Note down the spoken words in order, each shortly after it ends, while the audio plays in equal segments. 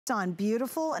on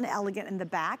beautiful and elegant in the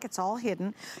back. It's all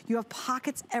hidden. You have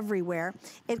pockets everywhere.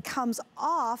 It comes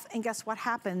off, and guess what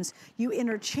happens? You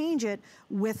interchange it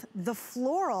with the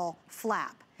floral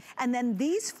flap. And then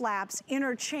these flaps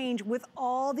interchange with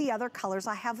all the other colors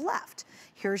I have left.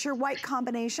 Here's your white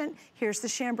combination. Here's the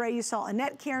chambray you saw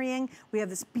Annette carrying. We have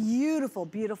this beautiful,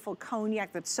 beautiful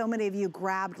cognac that so many of you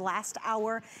grabbed last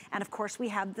hour. And of course, we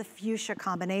have the fuchsia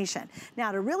combination.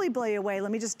 Now, to really blow you away,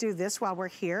 let me just do this while we're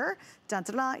here. Dun,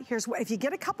 dun, dun. Here's what, if you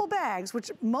get a couple bags,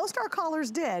 which most our callers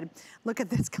did, look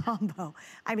at this combo.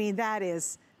 I mean, that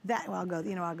is, well,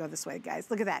 I'll go this way, guys.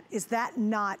 Look at that. Is that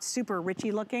not super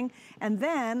richy looking? And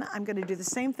then I'm gonna do the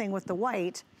same thing with the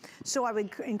white. So I would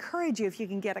encourage you, if you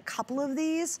can get a couple of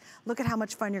these, look at how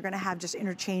much fun you're gonna have just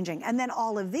interchanging. And then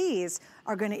all of these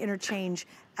are gonna interchange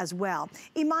as well.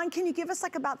 Iman, can you give us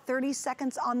like about 30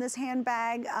 seconds on this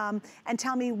handbag and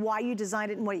tell me why you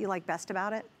designed it and what you like best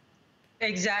about it?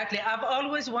 Exactly. I've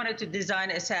always wanted to design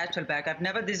a satchel bag. I've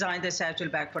never designed a satchel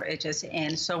bag for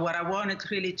HSN. So what I wanted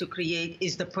really to create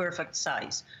is the perfect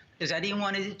size, because I didn't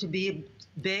want it to be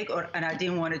big, and I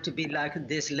didn't want it to be like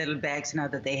these little bags now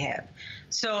that they have.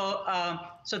 So,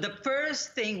 so the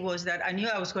first thing was that I knew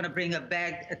I was going to bring a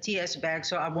bag, a TS bag.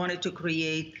 So I wanted to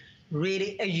create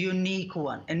really a unique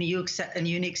one, a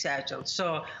unique satchel.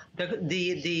 So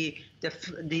the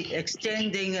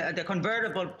extending, the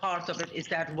convertible part of it is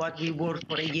that what we wore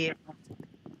for a year.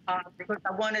 Because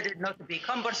I wanted it not to be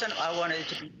cumbersome, I wanted it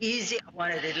to be easy, I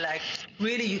wanted it like,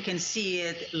 really you can see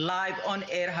it live on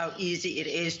air, how easy it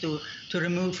is to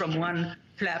remove from one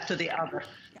flap to the other.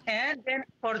 And then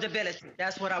affordability,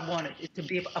 that's what I wanted, it to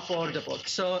be affordable.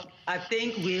 So I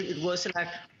think it was like,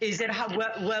 is it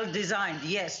well designed?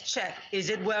 Yes, check.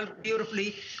 Is it well,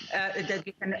 beautifully, that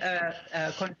you can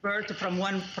convert from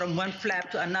one flap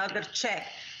to another? Check.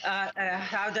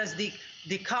 How does the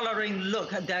coloring look?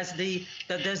 Does the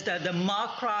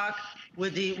mock rock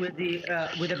with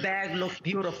the bag look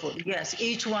beautiful? Yes,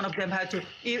 each one of them had to.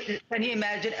 Can you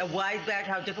imagine a wide bag?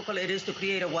 How difficult it is to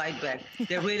create a wide bag?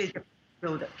 They're really difficult.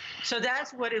 So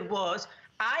that's what it was.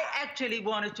 I actually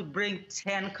wanted to bring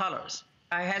 10 colors.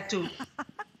 I had to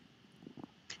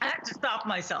stop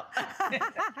myself.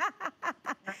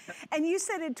 And you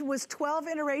said it was 12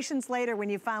 iterations later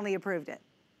when you finally approved it.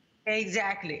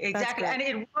 Exactly. And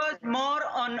it was more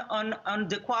on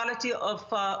the quality of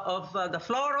the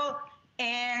floral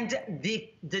and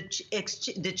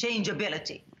the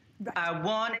changeability. Right. I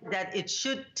want that it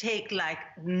should take like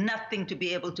nothing to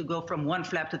be able to go from one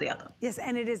flap to the other. Yes,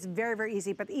 and it is very, very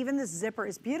easy, but even this zipper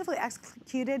is beautifully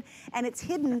executed, and it's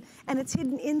hidden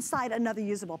inside another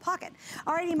usable pocket.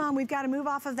 All right, Iman, we've got to move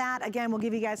off of that. Again, we'll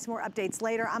give you guys some more updates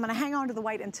later. I'm gonna hang on to the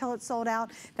white until it's sold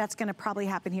out. That's gonna probably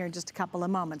happen here in just a couple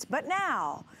of moments. But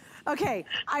now, okay,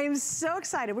 I am so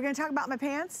excited. We're gonna talk about my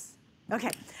pants.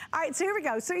 Okay, all right, so here we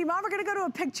go. So Iman, we're gonna go to a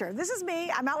picture. This is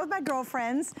me, I'm out with my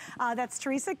girlfriends. That's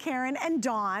Teresa, Karen, and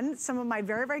Dawn, some of my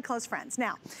very, very close friends.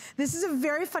 Now, this is a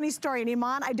very funny story, and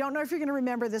Iman, I don't know if you're gonna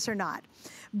remember this or not,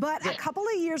 but a couple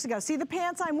of years ago, see the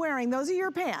pants I'm wearing, those are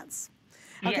your pants.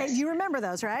 Okay, yes. You remember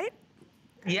those, right?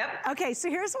 Yep. Okay, so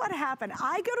here's what happened.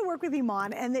 I go to work with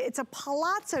Iman, and it's a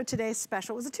Palazzo Today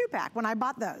special. It was a 2-pack when I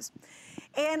bought those.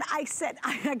 And I said,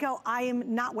 I go, I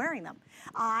am not wearing them.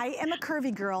 I am a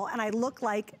curvy girl, and I look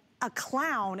like a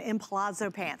clown in Palazzo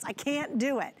pants. I can't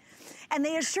do it. And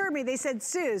they assured me, they said,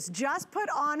 Suze, just put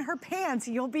on her pants,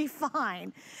 you'll be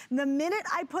fine. The minute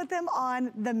I put them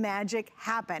on, the magic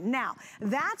happened. Now,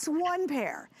 that's one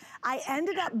pair. I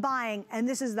ended up buying, and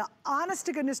this is the honest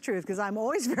to goodness truth, because I'm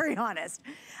always very honest.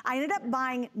 I ended up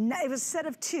buying, it was a set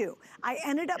of 2. I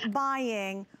ended up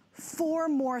buying 4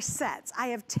 more sets. I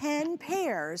have 10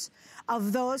 pairs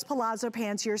of those Palazzo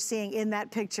pants you're seeing in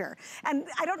that picture. And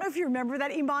I don't know if you remember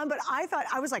that, Iman, but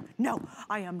I was like, no,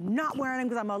 I am not wearing them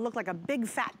because I'm gonna look like a big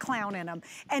fat clown in them.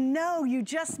 And no, you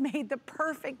just made the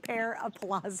perfect pair of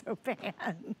Palazzo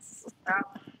pants.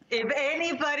 If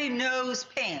anybody knows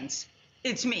pants,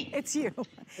 it's me. It's you.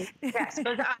 Yes,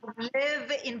 because I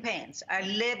live in pants. I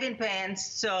live in pants.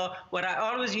 So what I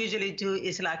always usually do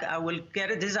is like I will get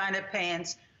a designer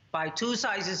pants, buy 2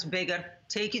 sizes bigger,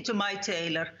 take it to my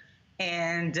tailor,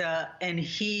 and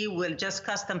he will just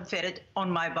custom fit it on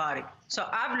my body. So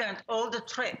I've learned all the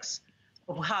tricks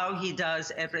of how he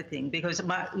does everything, because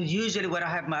usually what I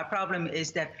have my problem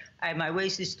is that my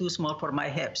waist is too small for my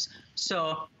hips.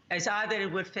 So it's either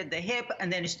it will fit the hip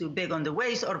and then it's too big on the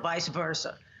waist, or vice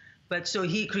versa. But so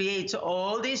he creates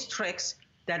all these tricks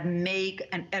that make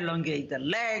and elongate the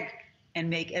leg and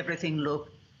make everything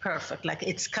look perfect, like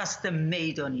it's custom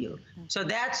made on you. So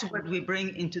that's what we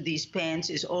bring into these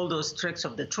pants, is all those tricks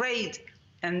of the trade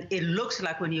and it looks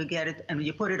like when you get it and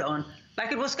you put it on,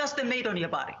 like it was custom made on your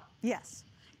body. Yes.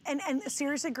 And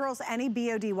seriously, girls, any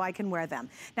BODY can wear them.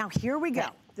 Now, here we go. Yeah.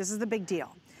 This is the big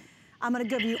deal. I'm gonna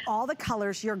give you all the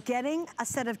colors. You're getting a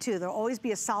set of two. There'll always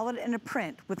be a solid and a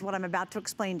print with what I'm about to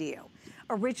explain to you.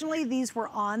 Originally, these were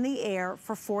on the air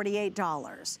for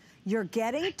 $48. You're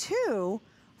getting two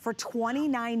for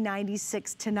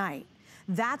 $29.96 tonight.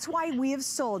 That's why we have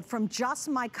sold, from just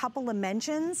my couple of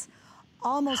mentions,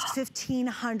 almost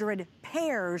 1,500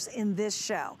 pairs in this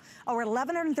show. Oh, we're at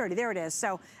 1,130, there it is.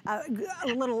 So a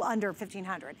little under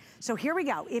 1,500. So here we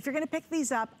go. If you're gonna pick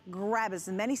these up, grab as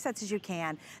many sets as you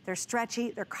can. They're stretchy,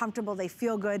 they're comfortable, they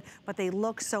feel good, but they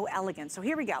look so elegant. So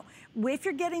here we go. If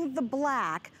you're getting the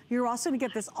black, you're also gonna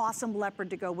get this awesome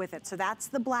leopard to go with it. So that's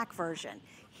the black version.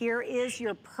 Here is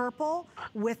your purple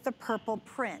with the purple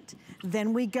print.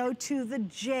 Then we go to the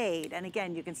jade, and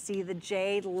again, you can see the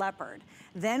jade leopard.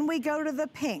 Then we go to the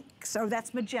pink, so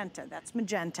that's magenta, that's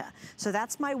magenta. So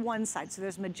that's my one side. So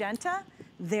there's magenta,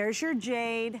 there's your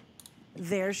jade,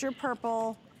 there's your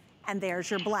purple, and there's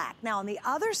your black. Now on the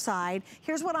other side,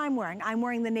 here's what I'm wearing. I'm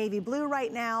wearing the navy blue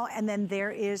right now, and then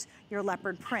there is your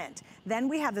leopard print. Then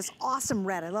we have this awesome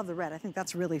red. I love the red. I think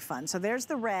that's really fun. So there's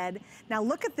the red. Now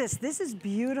look at this. This is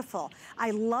beautiful.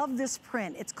 I love this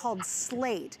print. It's called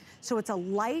Slate. So it's a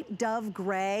light dove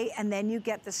gray, and then you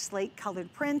get the slate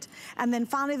colored print. And then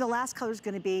finally, the last color is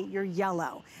going to be your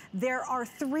yellow. There are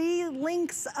 3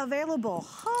 links available.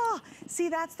 See,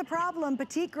 that's the problem.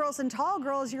 Petite girls and tall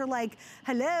girls, you're like,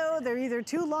 hello, they're either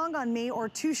too long on me or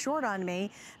too short on me.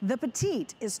 The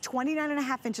petite is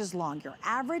 29.5 inches long. Your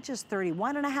average is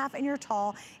 31.5, and your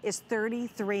tall is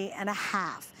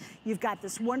 33.5. You've got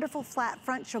this wonderful flat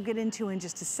front she'll get into in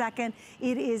just a second.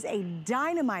 It is a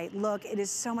dynamite look. It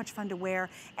is so much fun to wear.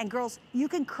 And girls, you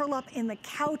can curl up in the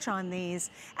couch on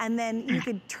these, and then you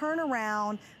could turn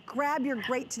around, grab your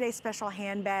Great Today special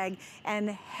handbag, and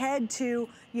head to,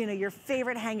 you know, your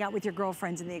favorite hangout with your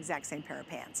girlfriends in the exact same pair of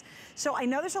pants. So I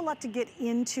know there's a lot to get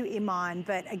into, Iman,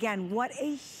 but again, what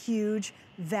a huge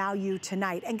value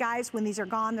tonight. And guys, when these are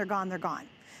gone, they're gone, they're gone.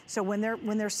 So when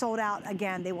they're sold out,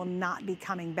 again, they will not be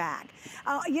coming back.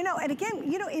 You know, and again,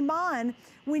 you know, Iman,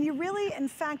 when you really, in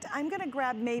fact, I'm gonna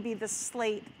grab maybe the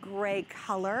slate gray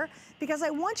color, because I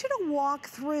want you to walk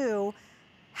through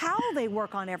how they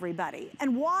work on everybody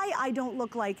and why I don't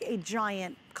look like a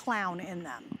giant clown in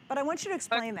them. But I want you to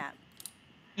explain that.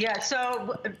 Yeah,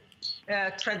 so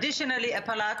traditionally a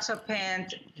palazzo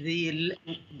pant, the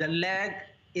leg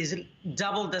is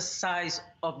double the size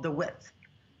of the width.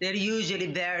 They're usually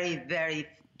very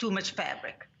too much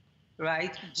fabric,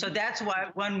 right? Mm-hmm. So that's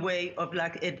why one way of,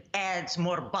 like, it adds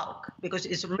more bulk, because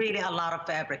it's really a lot of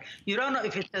fabric. You don't know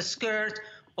if it's a skirt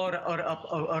or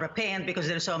a pant because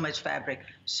there's so much fabric.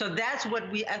 So that's what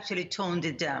we actually toned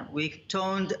it down. We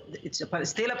toned, it's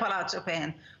still a palazzo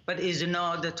pant, but is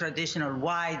not the traditional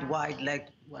wide leg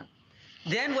one.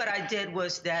 Then what I did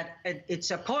was that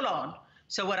it's a pull-on.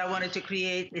 So what I wanted to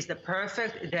create is the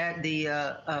perfect, that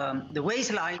the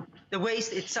waistline, the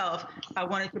waist itself, I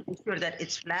wanted to be sure that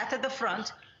it's flat at the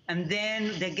front, and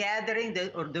then the gathering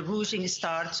or the ruching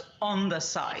starts on the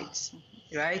sides,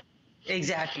 right?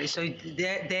 Exactly. So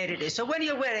there it is. So when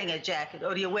you're wearing a jacket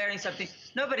or you're wearing something,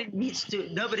 nobody needs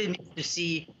to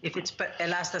see if it's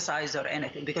elasticized or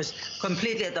anything, because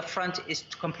completely at the front is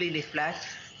completely flat.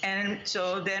 And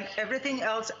so then everything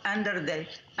else under the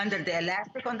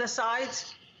elastic on the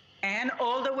sides and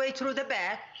all the way through the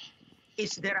back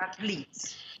there are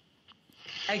pleats.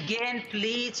 Again,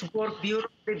 pleats work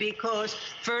beautifully because,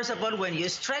 first of all, when you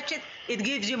stretch it, it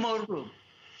gives you more room,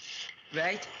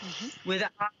 right?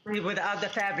 Mm-hmm. Without the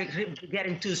fabric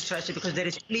getting too stretchy, because there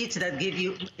is pleats that give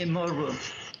you more room.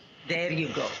 There you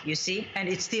go, you see? And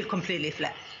it's still completely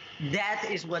flat. That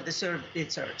is what it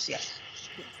serves, yes.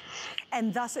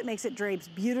 And thus it makes it drapes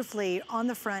beautifully on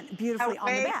the front, beautifully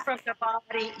on the back. Away from the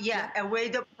body,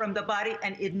 away from the body,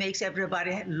 and it makes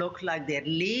everybody look like they're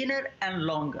leaner and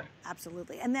longer.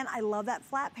 Absolutely. And then I love that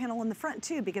flat panel in the front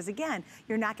too, because again,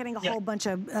 you're not getting a whole bunch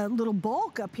of little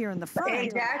bulk up here in the front.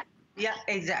 Exactly. Yeah,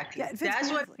 exactly. Yeah,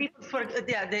 that's what people forget.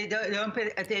 Yeah, they don't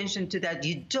pay attention to that.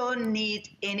 You don't need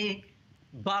any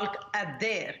bulk up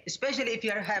there, especially if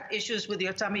you have issues with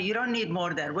your tummy. You don't need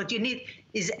more there. What you need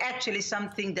is actually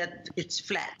something that it's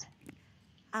flat.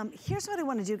 Here's what I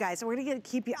want to do, guys. We're going to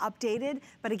keep you updated,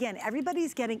 but again,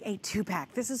 everybody's getting a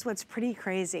 2-pack. This is what's pretty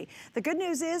crazy. The good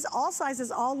news is all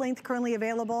sizes, all length currently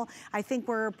available. I think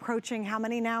we're approaching how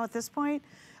many now at this point?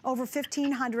 over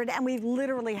 1,500, and we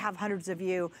literally have hundreds of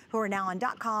you who are now on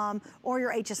 .com or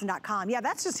your hsn.com. Yeah,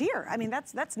 that's just here. I mean,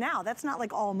 that's now. That's not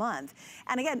like all month.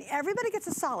 And again, everybody gets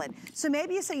a solid. So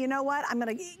maybe you say, you know what,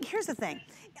 here's the thing.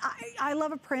 I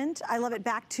love a print. I love it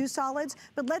back to solids.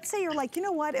 But let's say you're like, you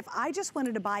know what, if I just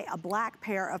wanted to buy a black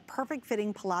pair of perfect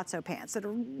fitting palazzo pants that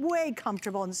are way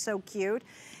comfortable and so cute,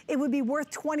 it would be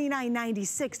worth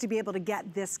 $29.96 to be able to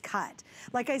get this cut.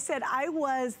 Like I said, I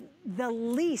was the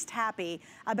least happy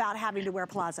about having to wear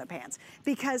palazzo pants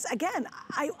because, again,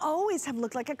 I always have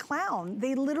looked like a clown.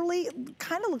 They literally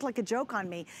kind of look like a joke on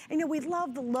me. And, you know, we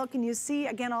love the look, and you see,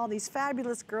 again, all these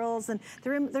fabulous girls, and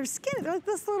they're skinny, they're like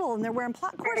this little, and they're wearing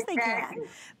of course they can.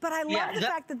 But I love the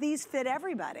fact that these fit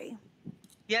everybody.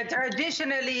 Yeah,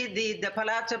 traditionally, the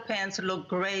palazzo pants look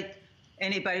great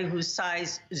anybody who's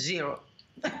size 0.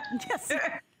 Yes.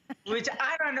 Which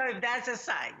I don't know if that's a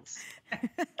size.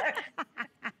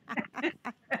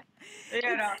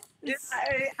 You know,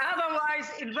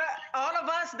 otherwise, all of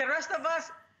us, the rest of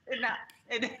us,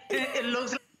 it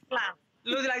looks like a clown.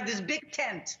 Looks like this big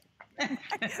tent.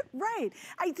 Right.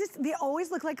 They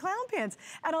always look like clown pants.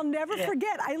 And I'll never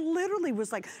forget, I literally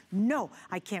was like, no,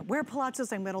 I can't wear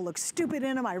palazzos. I'm going to look stupid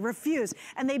in them. I refuse.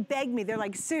 And they begged me. They're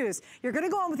like, Suze, you're going to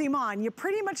go on with Iman. You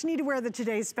pretty much need to wear the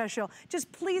Today's Special.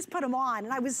 Just please put them on.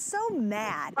 And I was so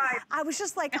mad. Right. I was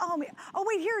just like, oh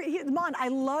wait, here, Iman, I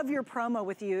love your promo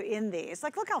with you in these.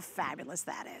 Like, look how fabulous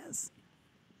that is.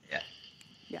 Yeah.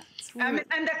 Yeah. It's really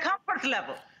and the comfort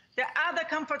level. The other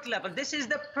comfort level, this is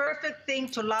the perfect thing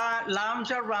to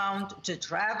lounge around, to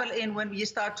travel in when you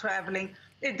start traveling.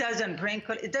 It doesn't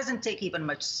wrinkle. It doesn't take even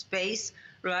much space,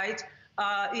 right?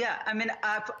 Yeah, I mean,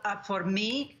 for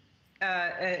me,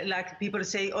 like people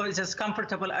say, oh, it's as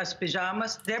comfortable as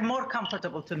pajamas. They're more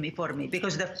comfortable for me,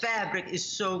 because the fabric is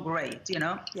so great, you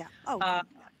know? Yeah. Oh,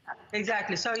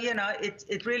 exactly. So, you know,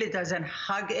 it really doesn't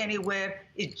hug anywhere.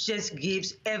 It just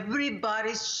gives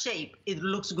everybody's shape. It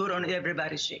looks good on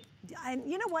everybody's shape. And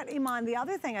you know what, Iman, the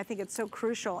other thing I think it's so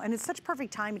crucial, and it's such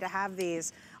perfect timing to have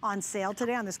these on sale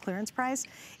today on this clearance price,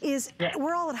 is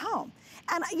we're all at home.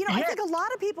 And, you know, I think a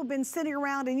lot of people have been sitting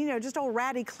around in, you know, just old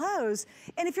ratty clothes.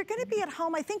 And if you're going to be at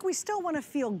home, I think we still want to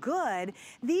feel good.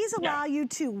 These allow you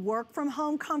to work from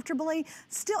home comfortably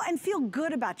still and feel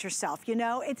good about yourself, you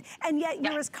know. And yet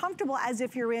you're as comfortable as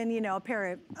if you're in, you know, a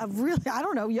pair of really, I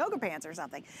don't know, yoga pants or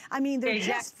something. I mean, they're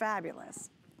just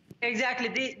fabulous.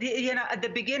 Exactly. You know, at the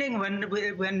beginning, when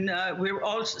we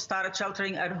all started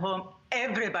sheltering at home,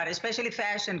 everybody, especially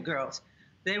fashion girls,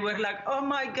 they were like, oh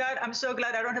my God, I'm so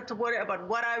glad I don't have to worry about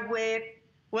what I wear.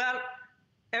 Well,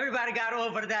 everybody got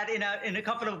over that in a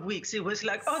couple of weeks. It was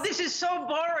like, oh, this is so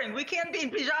boring. We can't be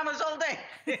in pajamas all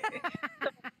day.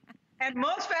 And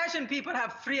most fashion people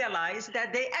have realized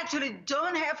that they actually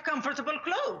don't have comfortable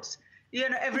clothes. You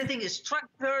know, everything is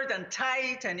structured and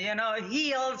tight and, you know,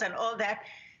 heels and all that.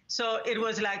 So it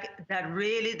was like that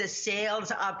really the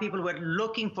sales people were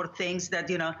looking for things that,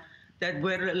 you know, that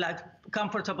were like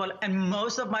comfortable. And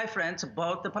most of my friends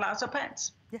bought the palazzo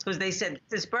pants because they said,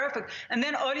 this is perfect. And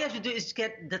then all you have to do is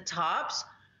get the tops.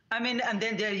 I mean, and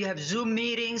then there you have Zoom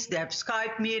meetings, they have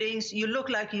Skype meetings. You look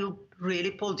like you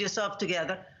really pulled yourself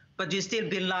together, but you still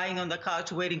be lying on the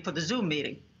couch waiting for the Zoom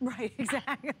meeting. Right,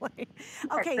 exactly.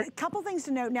 Okay, a couple things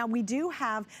to note. Now, we do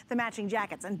have the matching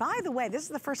jackets. And by the way, this is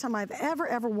the first time I've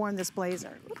ever worn this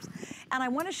blazer. Oops. And I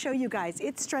want to show you guys,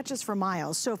 it stretches for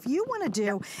miles. So if you want to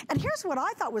do, and here's what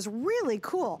I thought was really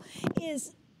cool,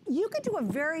 is you could do a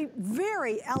very,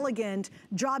 very elegant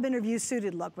job interview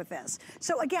suited look with this.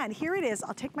 So again, here it is.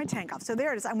 I'll take my tank off. So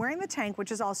there it is. I'm wearing the tank,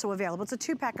 which is also available. It's a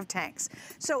 2-pack of tanks.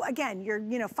 So again, you're,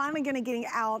 you know, finally going to get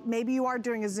out. Maybe you are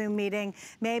doing a Zoom meeting.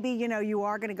 Maybe, you know, you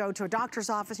are going to go to a doctor's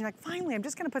office. And you're like, finally, I'm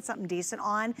just going to put something decent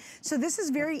on. So this is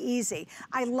very easy.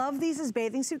 I love these as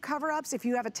bathing suit cover-ups. If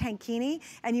you have a tankini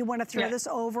and you want to throw this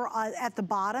over at the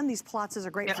bottom, these palazzos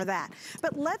are great for that.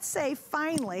 But let's say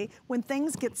finally, when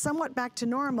things get somewhat back to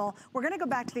normal, we're going to go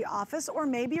back to the office, or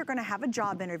maybe you're going to have a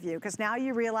job interview because now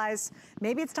you realize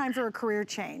maybe it's time for a career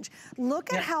change.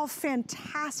 Look at how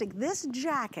fantastic this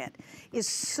jacket is.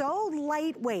 So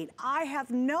lightweight. I have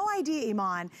no idea,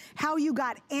 Iman, how you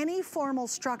got any formal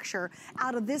structure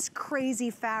out of this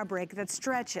crazy fabric that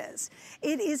stretches.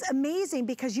 It is amazing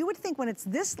because you would think when it's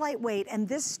this lightweight and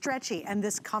this stretchy and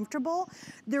this comfortable,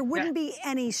 there wouldn't be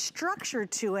any structure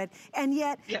to it, and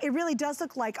yet it really does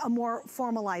look like a more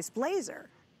formalized blazer.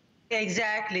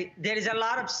 Exactly. There is a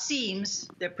lot of seams,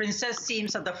 the princess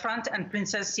seams at the front and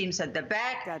princess seams at the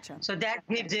back. Gotcha. So that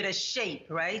gives it a shape,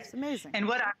 right? It's amazing. And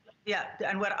what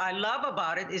I love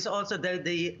about it is also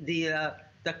the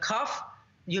cuff.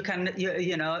 You can,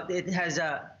 you know, it has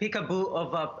a peekaboo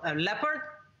of a leopard.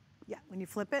 Yeah, when you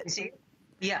flip it. You see?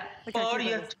 Yeah, Look how or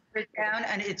cute you that is. put it down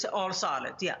and it's all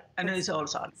solid. Yeah, and it's all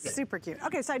solid. Yeah. Super cute.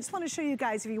 Okay, so I just want to show you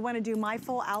guys, if you want to do my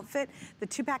full outfit, the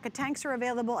 2-pack of tanks are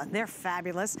available and they're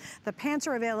fabulous. The pants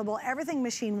are available, everything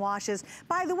machine washes.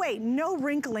 By the way, no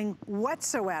wrinkling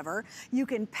whatsoever. You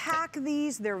can pack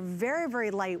these, they're very,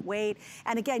 very lightweight.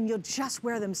 And again, you'll just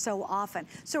wear them so often.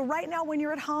 So right now when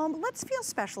you're at home, let's feel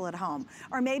special at home.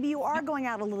 Or maybe you are going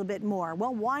out a little bit more.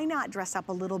 Well, why not dress up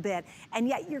a little bit? And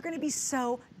yet you're going to be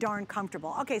so darn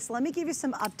comfortable. Okay, so let me give you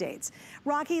some updates.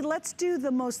 Rocky, let's do the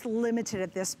most limited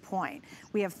at this point.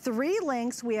 We have 3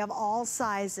 lengths, we have all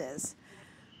sizes.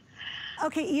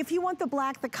 Okay, if you want the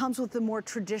black that comes with the more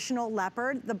traditional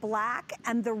leopard, the black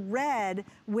and the red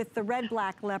with the red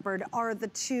black leopard are the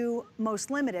 2 most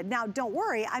limited. Now, don't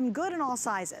worry, I'm good in all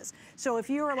sizes. So if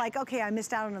you were like, okay, I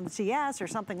missed out on the TS or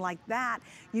something like that,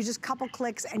 you just couple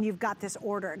clicks and you've got this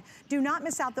ordered. Do not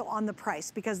miss out though on the price,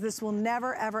 because this will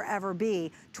never, ever, ever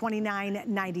be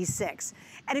 $29.96.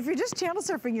 And if you're just channel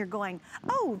surfing, you're going,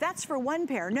 oh, that's for 1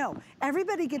 pair. No,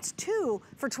 everybody gets 2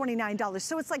 for $29.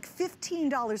 So it's like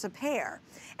 $15 a pair.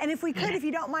 And if we could, if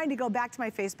you don't mind, to go back to my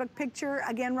Facebook picture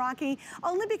again, Rocky,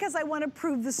 only because I want to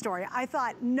prove the story. I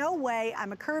thought, no way,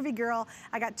 I'm a curvy girl.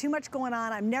 I got too much going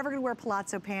on. I'm never going to wear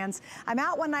palazzo pants. I'm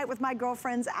out one night with my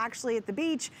girlfriends actually at the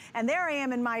beach, and there I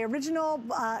am in my original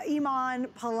Iman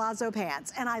palazzo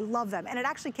pants, and I love them. And it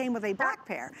actually came with a black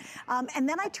pair. And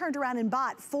then I turned around and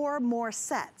bought 4 more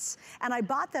sets, and I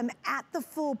bought them at the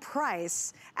full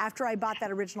price after I bought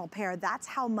that original pair. That's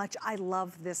how much I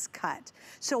love this cut.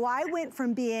 So I went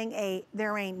from being a,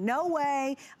 there ain't no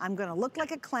way I'm gonna look like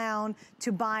a clown,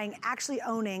 to buying, actually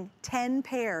owning 10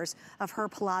 pairs of her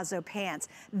palazzo pants.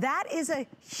 That is a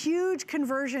huge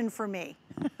conversion for me.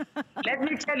 Let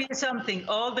me tell you something.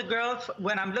 All the girls,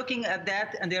 when I'm looking at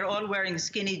that, and they're all wearing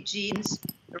skinny jeans,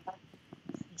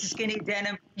 skinny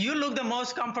denim, you look the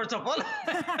most comfortable.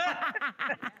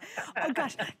 Oh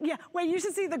gosh, yeah, wait, you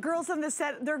should see the girls on the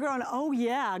set, they're going, oh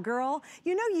yeah, girl.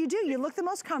 You know you do, you look the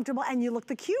most comfortable and you look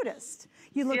the cutest.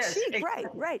 You look yes, chic, exactly.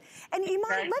 right. And Iman,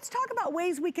 right. Let's talk about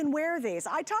ways we can wear these.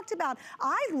 I talked about,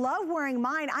 I love wearing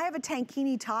mine. I have a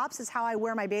tankini tops, is how I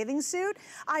wear my bathing suit.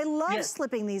 I love yes.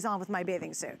 slipping these on with my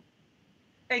bathing suit.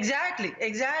 Exactly,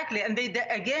 exactly. And they,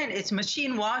 again, it's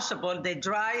machine washable. They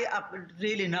dry up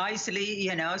really nicely,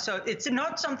 you know, so it's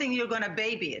not something you're going to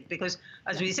baby it, because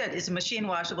as we said, it's machine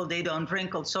washable. They don't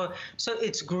wrinkle. So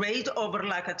it's great over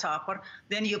like a topper.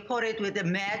 Then you put it with the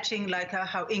matching, like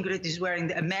how Ingrid is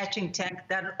wearing a matching tank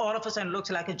that all of a sudden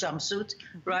looks like a jumpsuit,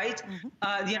 right?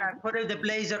 Mm-hmm. You know, put the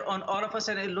blazer on, all of a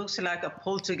sudden it looks like a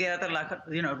pulled together, like a,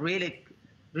 you know, really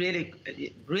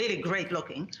great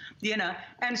looking, you know,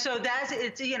 and so that's,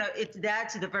 it's, you know,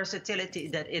 that's the versatility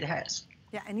that it has.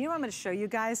 Yeah, and you know what I'm going to show you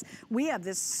guys? We have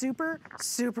this super,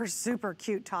 super, super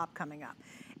cute top coming up.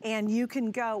 And you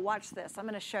can go, watch this, I'm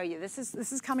gonna show you. This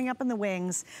is coming up in the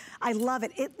wings. I love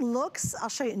it. It looks, I'll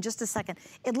show you in just a second,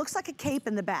 it looks like a cape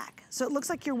in the back. So it looks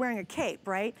like you're wearing a cape,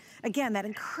 right? Again, that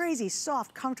crazy,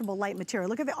 soft, comfortable, light material.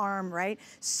 Look at the arm, right?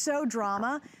 So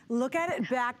drama. Look at it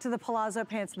back to the palazzo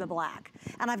pants in the black.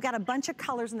 And I've got a bunch of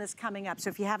colors in this coming up, so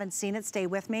if you haven't seen it, stay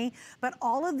with me. But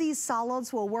all of these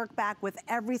solids will work back with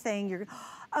everything.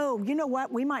 Oh, you know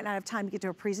what? We might not have time to get to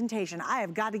a presentation. I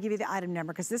have got to give you the item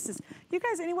number, because this is, you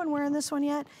guys, anyone wearing this one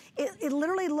yet? It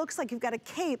literally looks like you've got a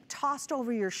cape tossed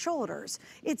over your shoulders.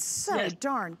 It's so yes.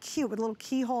 darn cute, with a little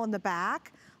keyhole in the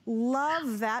back.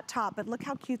 Love that top, but look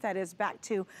how cute that is back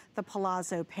to the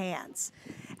palazzo pants.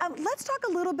 Let's talk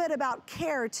a little bit about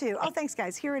care too. Oh, thanks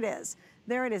guys, here it is.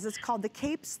 There it is. It's called the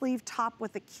cape sleeve top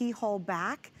with the keyhole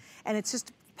back, and it's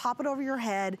just pop it over your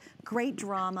head, great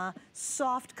drama,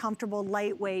 soft, comfortable,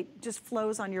 lightweight, just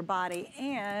flows on your body.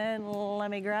 And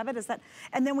let me grab it, is that,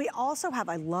 and then we also have,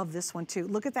 I love this one too,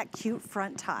 look at that cute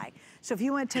front tie. So if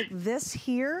you want to take this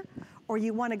here, or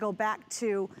you want to go back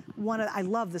to one of, I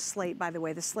love the slate, by the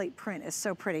way, the slate print is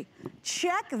so pretty.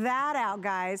 Check that out,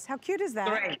 guys. How cute is that?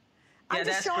 Great. Yeah, I'm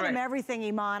just showing them everything,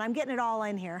 Iman. I'm getting it all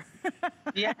in here.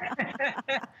 Yeah.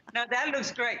 No, that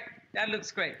looks great. That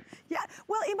looks great. Yeah.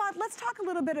 Well, Iman, let's talk a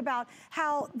little bit about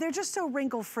how they're just so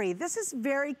wrinkle-free. This is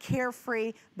very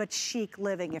carefree but chic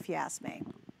living, if you ask me.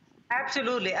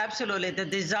 Absolutely, absolutely. The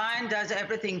design does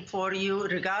everything for you,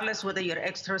 regardless whether you're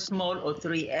extra small or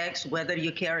 3X, whether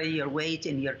you carry your weight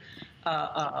in your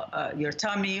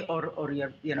tummy or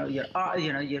your your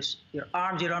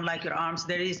arms. You don't like your arms.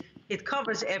 It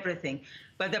covers everything.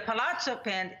 But the palazzo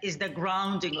pant is the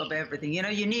grounding of everything. You know,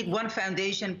 you need one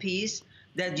foundation piece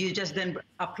that you just then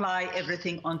apply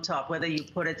everything on top, whether you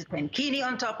put a tankini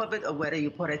on top of it, or whether you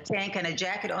put a tank and a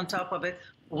jacket on top of it,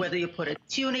 or whether you put a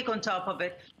tunic on top of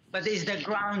it. but it's the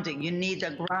grounding. You need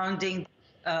the grounding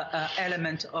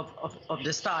element of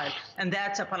the style, and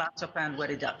that's a palazzo pant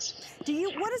what it does.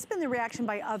 What has been the reaction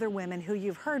by other women who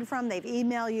you've heard from? They've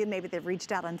emailed you, maybe they've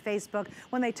reached out on Facebook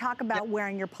when they talk about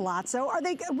wearing your palazzo.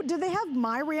 Do they have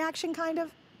my reaction kind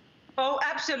of? Oh,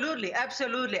 absolutely,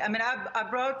 absolutely. I mean,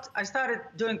 I started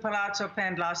doing palazzo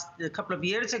pant a couple of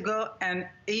years ago, and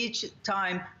each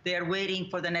time they're waiting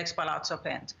for the next palazzo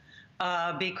pant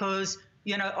because,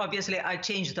 you know, obviously I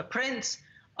changed the prints.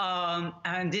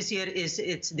 And this year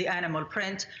it's the animal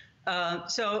print.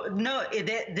 So no,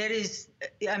 there is,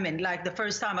 I mean, like the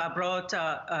first time I brought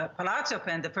a palazzo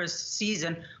pant, the first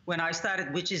season when I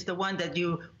started, which is the one that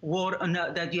you wore,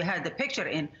 that you had the picture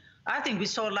in, I think we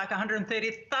sold like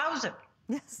 130,000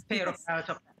 pair of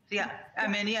palazzo pants. Yeah, I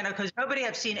mean, you know, because nobody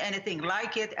have seen anything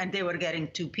like it, and they were getting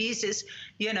 2 pieces,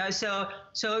 you know.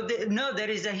 No, there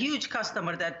is a huge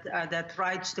customer that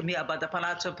writes to me about the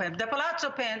palazzo pant. The palazzo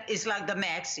pant is like the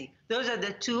maxi. Those are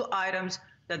the 2 items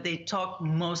that they talk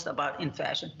most about in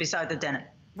fashion, besides the denim.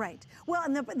 Right. Well,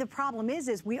 and the problem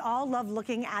is we all love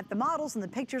looking at the models and the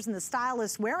pictures and the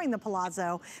stylists wearing the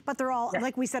palazzo, but they're all,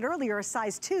 like we said earlier, a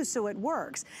size 2, so it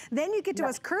works. Then you get to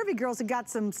us curvy girls who got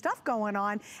some stuff going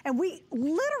on, and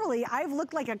I've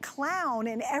looked like a clown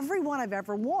in every one I've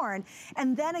ever worn.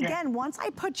 And then again, once I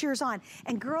put yours on,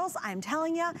 and girls, I'm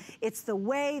telling you, it's the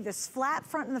way, this flat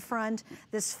front in the front,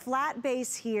 this flat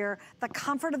base here, the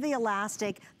comfort of the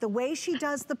elastic, the way she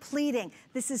does the pleating.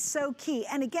 This is so key.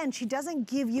 And again, she doesn't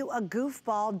give you a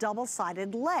goofball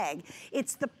double-sided leg.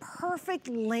 It's the perfect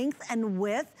length and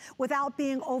width without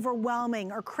being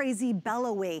overwhelming or crazy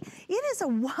bellowy. It is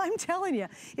I'm telling you,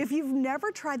 if you've never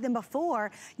tried them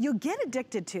before, you'll get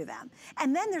addicted to them.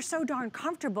 And then they're so darn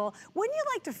comfortable. Wouldn't you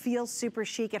like to feel super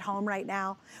chic at home right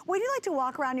now? Wouldn't you like to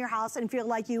walk around your house and feel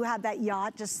like you have that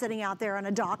yacht just sitting out there on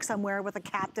a dock somewhere with a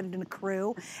captain and a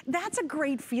crew? That's a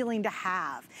great feeling to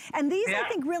have. And these, I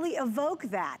think, really evoke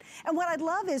that. And what I'd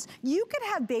love is you could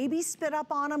have babies spit up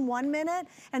on them 1 minute,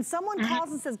 and someone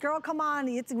calls and says, girl, come on,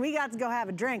 we got to go have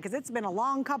a drink because it's been a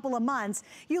long couple of months.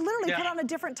 You literally put on a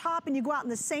different top and you go out in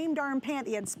the same darn pant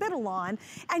you had spittle on,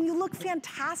 and you look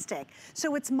fantastic.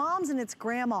 So it's moms and it's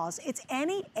grandmas. It's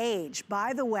any age,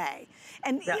 by the way.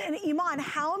 And Iman,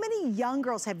 how many young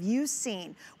girls have you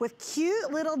seen with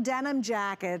cute little denim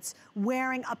jackets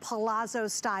wearing a palazzo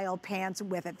style pants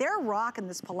with it? They're rocking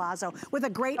this palazzo with a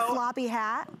great floppy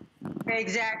hat.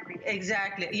 Exactly,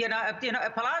 exactly. You know, a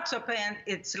palazzo pant,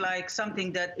 it's like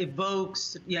something that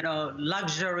evokes, you know,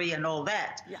 luxury and all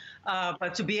that.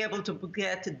 But to be able to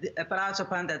get a palazzo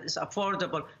pant that is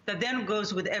affordable, that then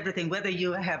goes with everything, whether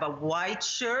you have a white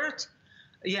shirt,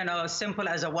 you know, simple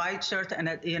as a white shirt and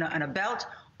and a belt,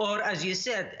 or as you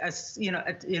said,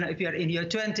 if you're in your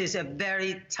 20s, a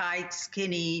very tight,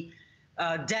 skinny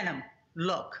denim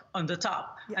look on the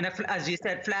top, and as you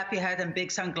said, flappy hat and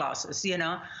big sunglasses, you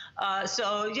know.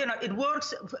 So, you know, it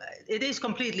works. It is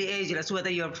completely ageless, whether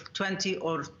you're 20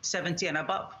 or 70 and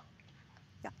above.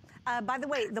 By the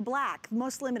way, the black,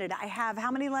 most limited. I have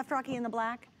how many left, Rocky, in the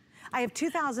black? I have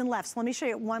 2,000 left, so let me show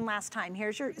you it one last time.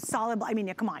 Here's your solid, I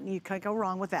mean, come on, you can't go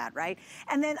wrong with that, right?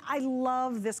 And then I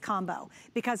love this combo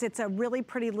because it's a really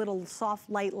pretty little soft,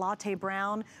 light latte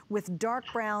brown with dark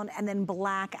brown and then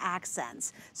black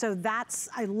accents. So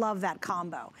I love that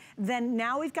combo. Then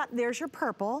now there's your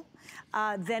purple.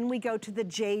 Then we go to the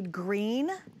jade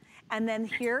green. And then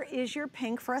here is your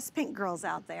pink for us pink girls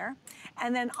out there.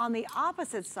 And then on the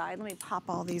opposite side, let me pop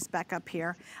all these back up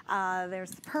here.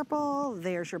 There's the purple,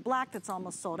 there's your black that's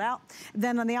almost sold out.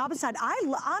 Then on the opposite side,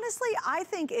 honestly, I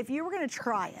think if you were gonna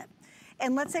try it,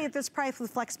 and let's say at this price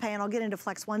with FlexPay, and I'll get into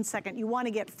Flex 1 second, you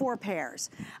wanna get 4 pairs.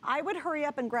 I would hurry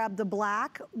up and grab the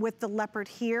black with the leopard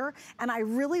here, and I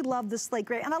really love the slate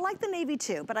gray, and I like the navy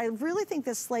too, but I really think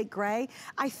this slate gray,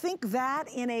 I think that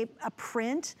in a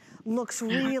print looks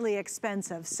really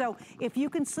expensive. So if you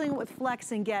can sling it with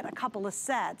Flex and get a couple of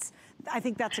sets, I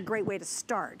think that's a great way to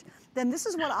start. Then this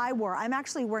is what I wore. I'm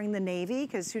actually wearing the navy,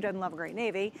 because who doesn't love a great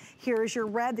navy? Here is your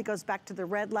red that goes back to the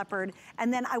red leopard.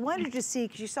 And then I wanted to see,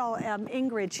 because you saw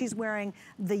Ingrid, she's wearing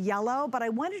the yellow, but I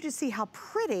wanted to see how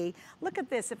pretty, look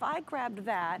at this, if I grabbed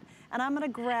that, and I'm gonna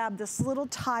grab this little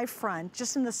tie front,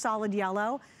 just in the solid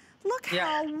yellow, look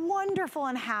how wonderful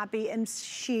and happy and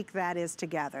chic that is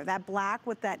together. That black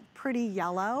with that pretty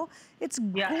yellow, it's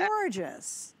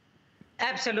gorgeous.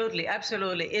 Absolutely,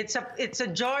 absolutely. It's a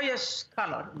joyous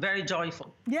color, very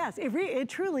joyful. Yes, it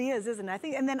truly is, isn't it? I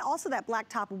think, and then also that black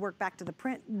top will work back to the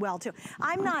print well too.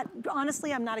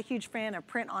 Honestly, I'm not a huge fan of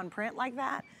print on print like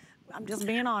that. I'm just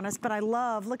being honest, but I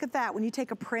love, look at that, when you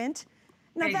take a print,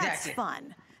 now that's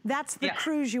fun. That's the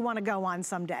cruise you want to go on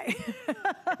someday.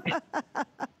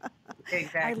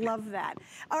 Exactly. I love that.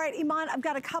 All right, Iman, I've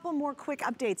got a couple more quick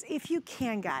updates. If you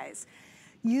can, guys,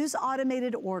 use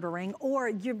automated ordering,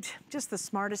 or just the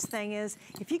smartest thing is,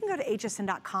 if you can go to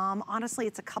hsn.com, honestly,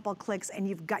 it's a couple clicks and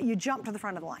you jump to the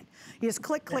front of the line. You just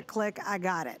click, click, click, I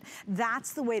got it.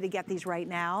 That's the way to get these right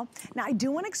now. Now, I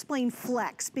do want to explain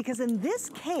Flex, because in this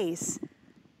case,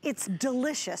 it's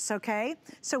delicious, okay?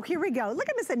 So here we go. Look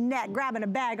at Miss Annette grabbing a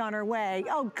bag on her way.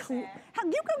 Oh, you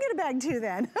go get a bag too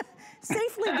then.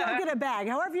 Safely go get a bag.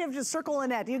 However you have to circle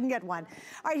Annette, you can get one.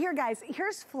 All right, here guys,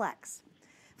 here's Flex.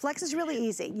 Flex is really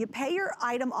easy. You pay your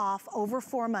item off over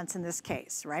 4 months in this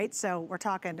case, right? So we're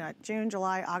talking June,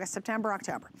 July, August, September,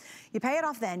 October. You pay it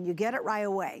off then, you get it right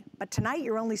away. But tonight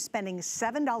you're only spending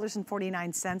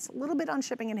 $7.49, a little bit on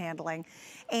shipping and handling,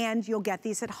 and you'll get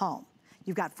these at home.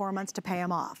 You've got 4 months to pay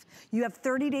them off. You have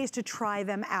 30 days to try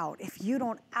them out. If you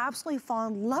don't absolutely fall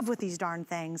in love with these darn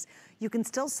things, you can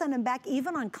still send them back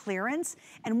even on clearance,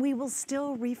 and we will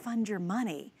still refund your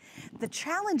money. The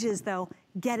challenge is, though,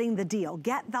 getting the deal,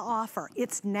 get the offer.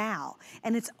 It's now,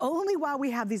 and it's only while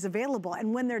we have these available.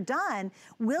 And when they're done,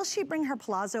 will she bring her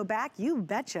palazzo back? You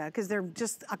betcha, because they're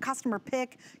just a customer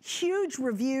pick, huge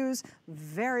reviews,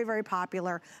 very, very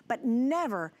popular, but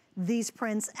never these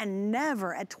prints, and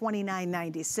never at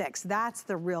 $29.96. That's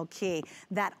the real key,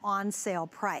 that on sale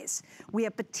price. We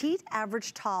have petite,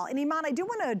 average, tall, and Iman, I do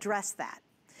want to address that,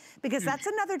 because that's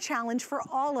another challenge for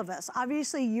all of us.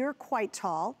 Obviously, you're quite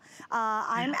tall.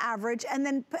 I'm average. And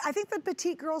then I think the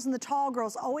petite girls and the tall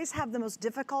girls always have the most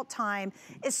difficult time,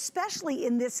 especially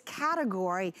in this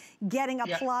category, getting a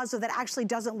palazzo that actually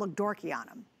doesn't look dorky on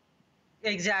them.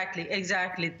 Exactly,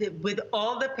 exactly. With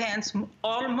all the pants,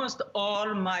 almost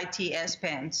all my TS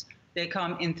pants, they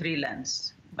come in 3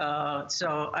 lengths.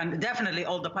 And definitely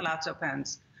all the palazzo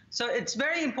pants. So it's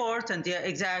very important, yeah,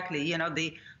 exactly. You know,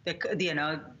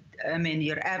 I mean,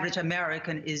 your average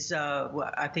American is,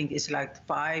 I think it's like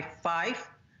 5'5",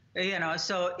 you know,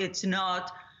 so it's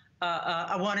not,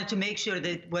 I wanted to make sure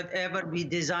that whatever we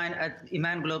design at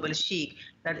Iman Global Chic,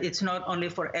 that it's not only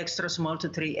for extra small to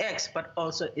 3X, but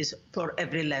also is for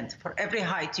every length, for every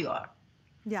height you are.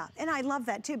 Yeah, and I love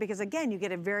that too, because again, you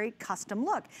get a very custom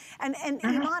look. And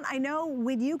Iman, I know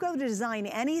when you go to design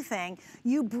anything,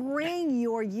 you bring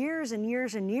your years and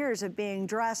years and years of being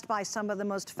dressed by some of the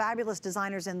most fabulous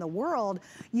designers in the world.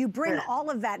 You bring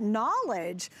all of that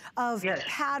knowledge of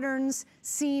patterns,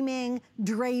 seaming,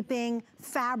 draping,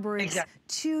 fabrics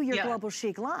to your Global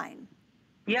Chic line.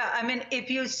 Yeah, I mean, if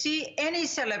you see any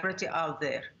celebrity out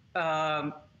there,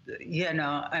 you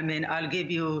know, I mean, I'll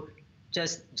give you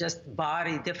just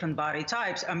different body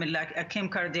types. I mean, like a Kim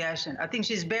Kardashian, I think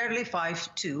she's barely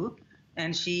 5'2",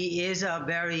 and she is a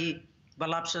very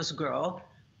voluptuous girl.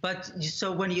 But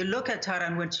so when you look at her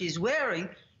and when she's wearing,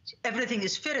 everything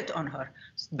is fitted on her.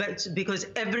 But because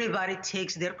everybody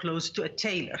takes their clothes to a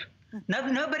tailor.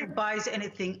 Nobody buys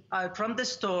anything from the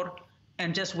store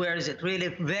and just wears it,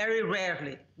 really, very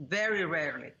rarely, very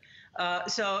rarely.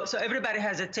 So everybody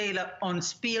has a tailor on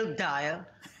speed dial,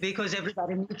 because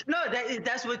everybody needs,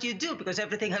 that's what you do, because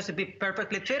everything has to be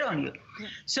perfectly fit on you.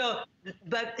 So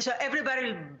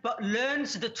everybody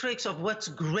learns the tricks of what's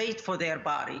great for their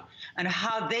body and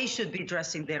how they should be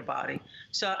dressing their body.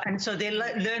 So they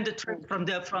learn the trick from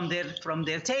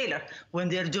their tailor when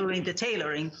they're doing the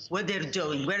tailoring, what they're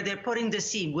doing, where they're putting the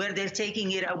seam, where they're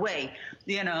taking it away,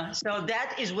 you know. So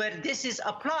that is where this is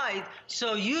applied.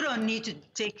 So you don't need to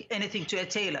take anything to a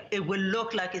tailor. It will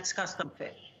look like it's custom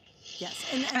fit. Yes.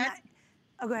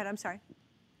 Oh, go ahead. I'm sorry.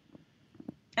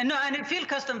 And it feels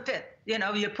custom fit. You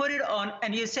know, you put it on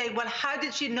and you say, well, how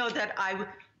did she know that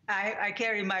I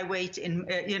carry my weight in,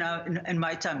 you know, in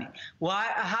my tummy? Why?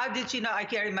 How did she know I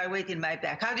carry my weight in my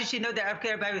back? How did she know that I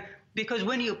carry my weight? Because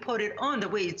when you put it on the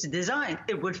way it's designed,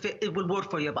 it will fit. It will work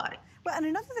for your body. Well, and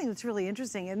another thing that's really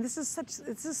interesting, and this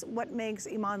is what makes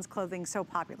Iman's clothing so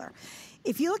popular.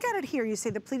 If you look at it here, you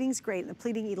say the pleating's great, and the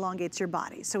pleating elongates your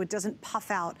body, so it doesn't puff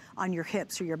out on your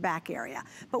hips or your back area.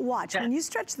 But watch, when you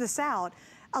stretch this out,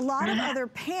 a lot of other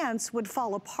pants would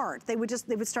fall apart. They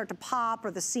would start to pop, or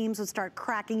the seams would start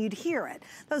cracking. You'd hear it.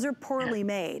 Those are poorly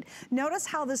made. Notice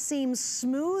how the seams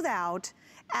smooth out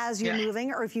as you're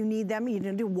moving, or if you need them, you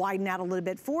need to widen out a little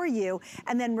bit for you,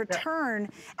 and then return.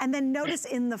 And then notice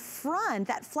in the front,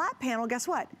 that flat panel, guess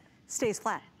what? Stays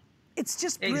flat. It's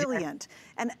just brilliant.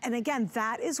 And again,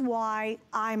 that is why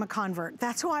I'm a convert.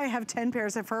 That's why I have 10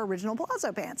 pairs of her original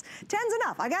palazzo pants. 10's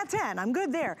enough. I got 10. I'm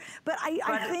good there. But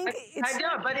I think it's... I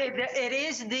know, but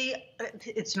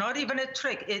it's not even a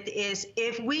trick. It is,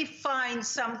 if we find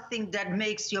something that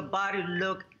makes your body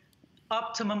look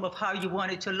optimum of how you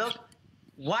want it to look,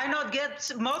 why not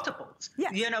get multiples?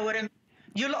 Yes. You know what I mean?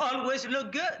 You'll always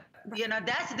look good. You know,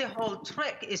 that's the whole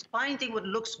trick, is finding what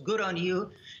looks good on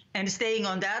you and staying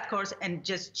on that course and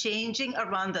just changing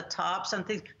around the tops and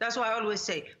things. That's why I always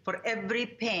say, for every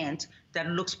pant that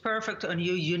looks perfect on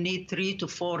you, you need 3 to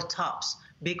 4 tops,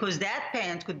 because that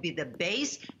pant could be the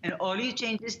base and all you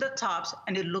change is the tops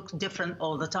and it looks different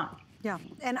all the time. Yeah,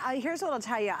 and here's what I'll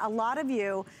tell you. A lot of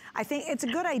you, I think it's a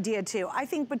good idea too. I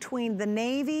think between the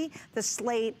navy, the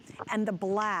slate, and the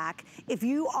black, if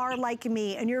you are like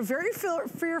me and you're very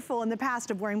fearful in the past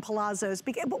of wearing palazzos,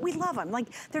 but we love them. Like,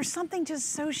 there's something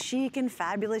just so chic and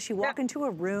fabulous. You walk into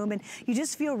a room and you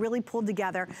just feel really pulled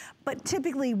together. But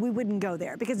typically we wouldn't go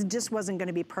there because it just wasn't going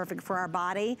to be perfect for our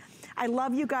body. I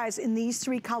love you guys in these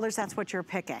 3 colors. That's what you're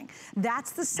picking.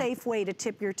 That's the safe way to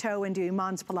tip your toe into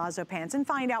Iman's palazzo pants and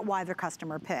find out why they're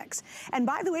customer picks. And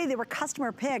by the way, they were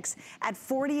customer picks at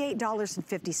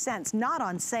 $48.50, not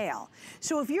on sale.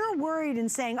 So if you're worried and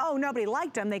saying, oh, nobody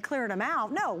liked them, they cleared them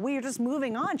out. No, we're just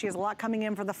moving on. She has a lot coming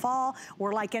in for the fall.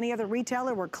 We're like any other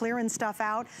retailer, we're clearing stuff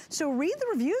out. So read the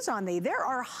reviews on these. There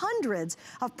are hundreds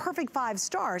of perfect 5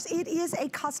 stars. It is a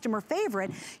customer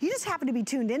favorite. You just happen to be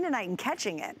tuned in tonight and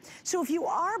catching it. So if you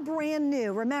are brand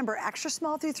new, remember, extra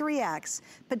small through 3X,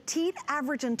 petite,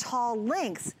 average, and tall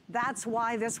lengths. That's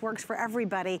why this works for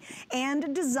everybody. And a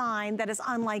design that is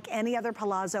unlike any other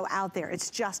palazzo out there. It's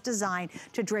just designed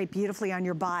to drape beautifully on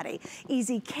your body.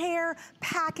 Easy care,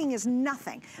 packing is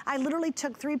nothing. I literally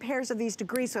took 3 pairs of these to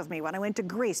Greece with me when I went to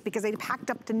Greece because they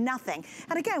packed up to nothing.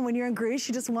 And again, when you're in Greece,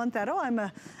 you just want that, I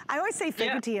always say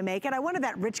fake it till you make it. I wanted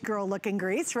that rich girl look in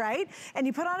Greece, right? And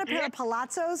you put on a pair of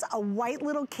palazzos, a white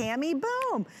little cami,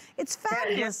 boom. It's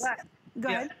fabulous. Go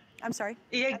ahead. I'm sorry.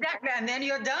 Exactly, and then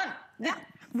you're done. Yeah,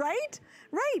 right?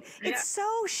 Right. It's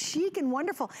so chic and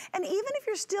wonderful. And even if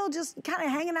you're still just kind of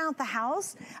hanging out the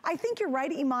house, I think you're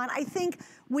right, Iman. I think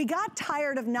we got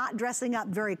tired of not dressing up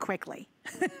very quickly.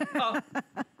 Oh.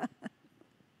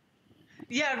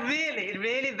 Yeah, really,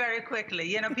 really very quickly.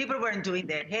 You know, people weren't doing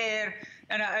their hair.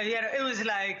 And you know, it was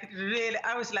like, really,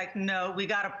 I was like, no, we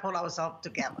got to pull ourselves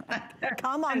together.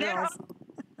 Come on, girls.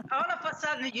 All of a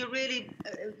sudden, you really,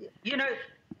 you know,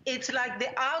 it's like the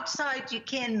outside you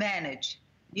can't manage.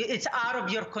 It's out of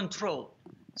your control.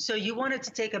 So you wanted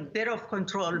to take a bit of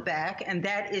control back, and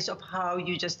that is of how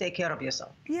you just take care of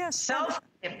yourself. Yes.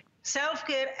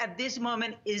 Self-care at this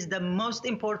moment is the most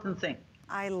important thing.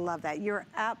 I love that. You're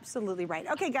absolutely right.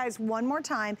 Okay, guys, one more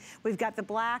time. We've got the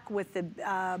black with the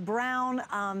brown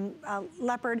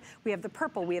leopard. We have the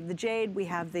purple. We have the jade. We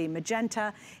have the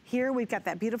magenta. Here we've got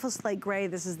that beautiful slate gray.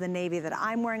 This is the navy that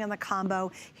I'm wearing on the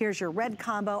combo. Here's your red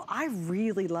combo. I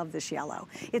really love this yellow.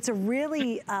 It's a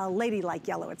really ladylike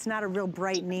yellow. It's not a real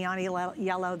bright neon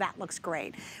yellow. That looks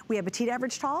great. We have petite,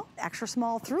 average, tall, extra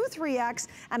small through 3X.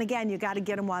 And again, you got to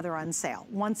get them while they're on sale.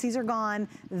 Once these are gone,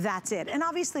 that's it. And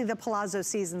obviously the palazzo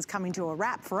season's coming to a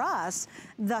wrap for us.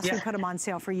 Thus, we put them on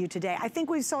sale for you today. I think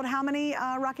we've sold how many,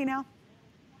 Rocky, now?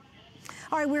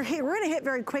 All right, we're going to hit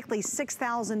very quickly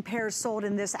 6,000 pairs sold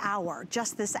in this hour,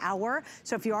 just this hour.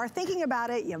 So if you are thinking about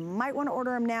it, you might want to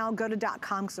order them now. Go to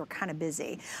 .com because we're kind of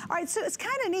busy. All right, so it's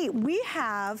kind of neat. We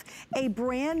have a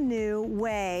brand new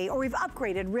way, or we've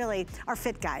upgraded really our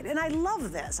fit guide. And I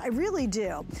love this. I really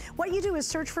do. What you do is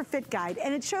search for fit guide,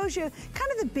 and it shows you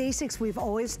kind of the basics we've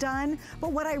always done.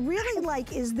 But what I really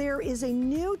like is there is a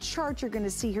new chart you're going to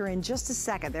see here in just a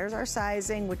second. There's our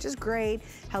sizing, which is great.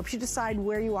 Helps you decide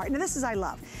where you are. Now, this is I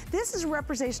love. This is a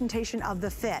representation of the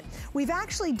fit. We've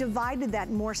actually divided that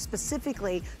more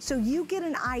specifically so you get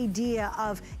an idea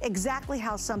of exactly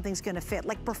how something's going to fit.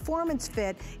 Like performance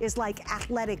fit is like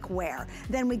athletic wear.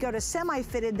 Then we go to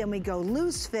semi-fitted, then we go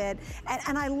loose fit,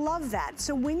 and I love that.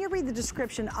 So when you read the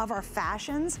description of our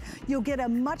fashions, you'll get a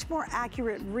much more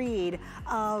accurate read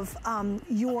of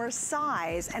your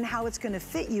size and how it's going to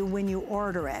fit you when you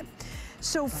order it.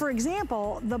 So for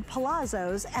example, the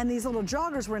palazzos and these little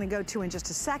joggers we're gonna go to in just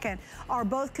a second are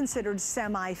both considered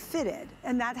semi-fitted,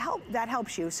 and that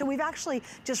helps you. So we've actually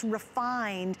just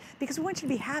refined, because we want you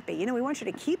to be happy. You know, we want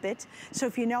you to keep it. So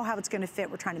if you know how it's gonna fit,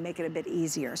 we're trying to make it a bit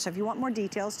easier. So if you want more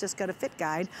details, just go to Fit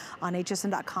Guide on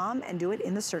hsn.com and do it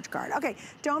in the search guard. Okay,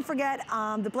 don't forget,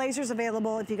 the blazer's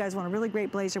available. If you guys want a really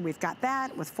great blazer, we've got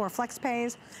that with 4 flex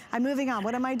pays. I'm moving on.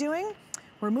 What am I doing?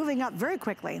 We're moving up very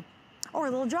quickly. Or a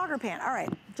little jogger pant. All right,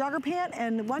 jogger pant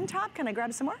and one top. Can I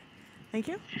grab some more? Thank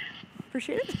you.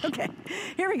 Appreciate it. Okay,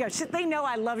 here we go. They know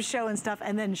I love showing stuff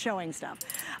and then showing stuff.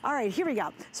 All right, here we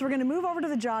go. So we're gonna move over to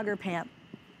the jogger pant.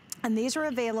 And these are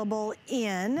available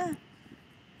in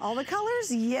all the colors.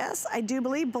 Yes, I do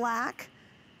believe black.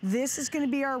 This is gonna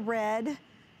be our red.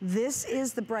 This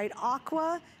is the bright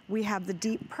aqua. We have the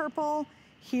deep purple.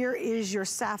 Here is your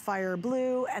sapphire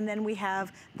blue, and then we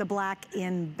have the black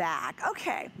in back.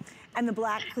 Okay, and the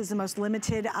black is the most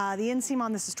limited. The inseam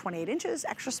on this is 28 inches,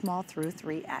 extra small through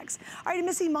 3X. All right,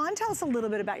 Miss Iman, tell us a little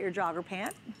bit about your jogger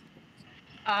pant.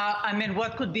 I mean,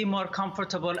 what could be more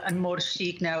comfortable and more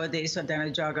chic nowadays than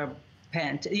a jogger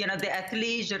pant? You know, the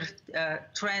athleisure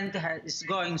trend is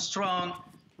going strong.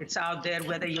 It's out there,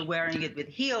 whether you're wearing it with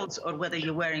heels or whether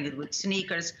you're wearing it with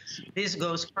sneakers. This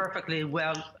goes perfectly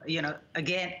well. You know,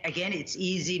 again, it's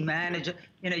easy manage.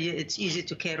 You know, it's easy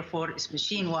to care for. It's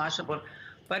machine washable,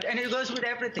 and it goes with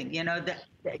everything. You know,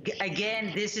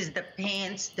 again, this is the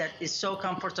pants that is so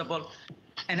comfortable.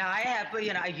 And I have,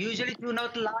 you know, I usually do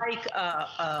not like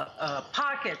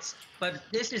pockets, but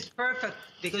this is perfect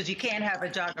because you can't have a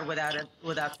jogger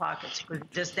without pockets because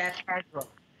it's just that casual.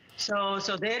 So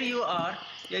there you are.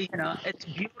 You know, it's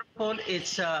beautiful.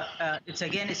 It's a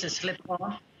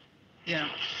slip-on. Yeah.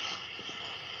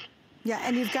 Yeah,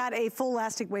 and you've got a full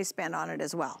elastic waistband on it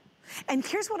as well. And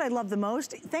here's what I love the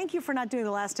most. Thank you for not doing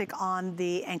elastic on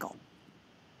the ankle.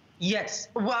 Yes.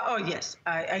 Well, oh yes,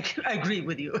 I agree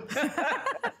with you.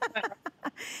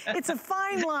 It's a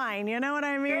fine line, you know what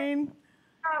I mean?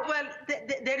 Well,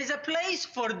 there is a place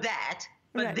for that.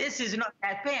 But right. This is not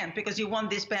that pant because you want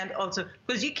this pant also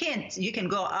because you can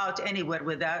go out anywhere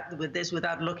with this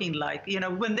without looking like, you know,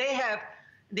 when they have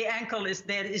the ankle is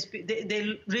there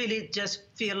they really just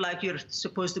feel like you're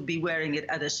supposed to be wearing it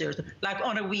at a certain, like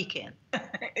on a weekend.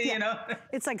 You know,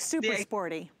 it's like super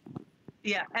sporty.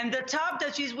 Yeah, and the top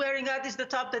that she's wearing out is the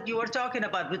top that you were talking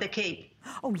about with the cape.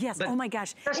 Oh yes, oh my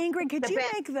gosh. Ingrid, could you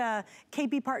make the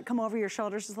capey part come over your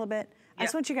shoulders just a little bit? I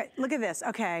just want you guys, look at this,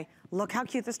 okay. Look how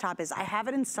cute this top is. I have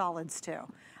it in solids too.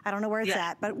 I don't know where it's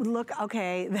at, but look,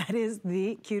 okay, that is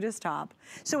the cutest top.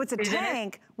 So it's a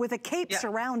tank with a cape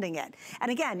surrounding it.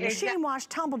 And again, machine wash,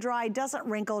 tumble dry, doesn't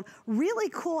wrinkle. Really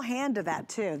cool hand to that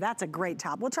too. That's a great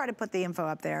top. We'll try to put the info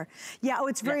up there. Yeah, oh,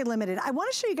 it's very limited. I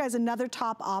want to show you guys another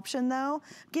top option though.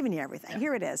 I'm giving you everything.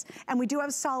 Here it is. And we do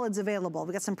have solids available.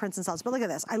 We got some prints and solids, but look at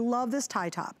this. I love this tie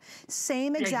top.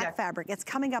 Same exact fabric. It's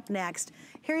coming up next.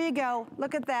 Here you go.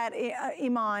 Look at that,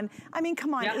 Iman. I mean,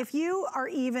 come on. If you are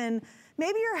even,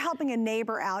 maybe you're helping a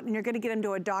neighbor out and you're gonna get him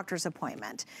to a doctor's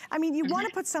appointment. I mean, you wanna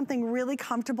put something really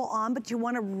comfortable on, but you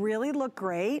wanna really look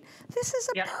great. This is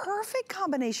a perfect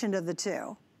combination of the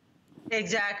two.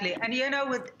 Exactly, and you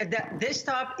know, this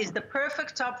top is the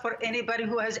perfect top for anybody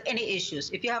who has any issues.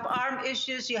 If you have arm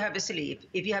issues, you have a sleeve.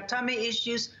 If you have tummy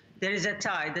issues, there is a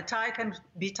tie. The tie can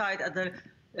be tied at the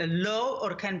low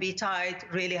or can be tied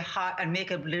really high and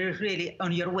make it really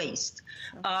on your waist.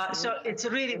 So it's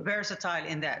really versatile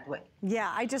in that way.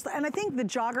 Yeah, and I think the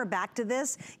jogger back to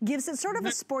this gives it sort of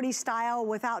a sporty style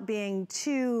without being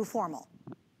too formal.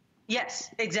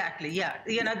 Yes, exactly, yeah.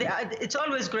 You know, it's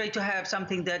always great to have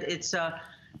something that is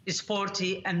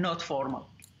sporty and not formal.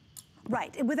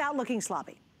 Right, without looking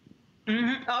sloppy.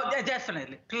 Oh,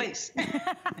 definitely, please.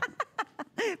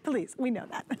 Please, we know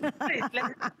that. Please,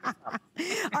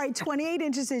 all right, 28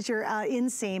 inches is your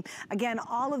inseam. Again,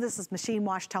 all of this is machine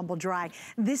wash, tumble dry.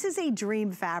 This is a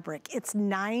dream fabric. It's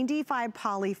 95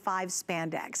 poly 5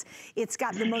 spandex. It's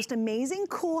got the most amazing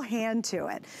cool hand to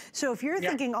it. So if you're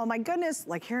thinking, oh my goodness,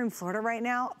 like here in Florida right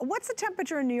now, what's the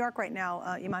temperature in New York right now,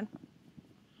 Iman?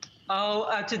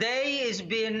 Oh, today has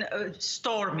been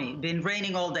stormy, been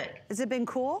raining all day. Has it been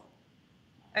cool?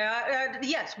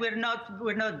 Yes, we're not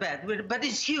bad, but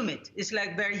it's humid. It's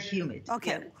like very humid.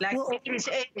 Okay. Yeah, like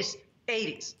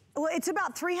 80s. Well, it's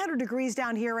about 300 degrees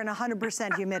down here and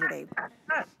 100% humidity.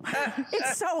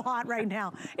 It's so hot right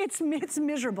now. It's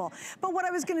miserable. But what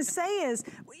I was gonna say is,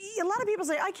 a lot of people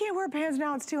say, I can't wear pants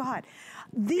now, it's too hot.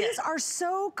 These are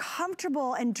so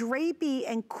comfortable and drapey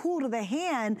and cool to the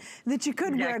hand that you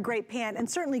could wear a great pant, and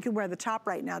certainly you could wear the top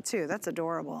right now too. That's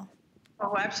adorable.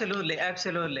 Oh, absolutely,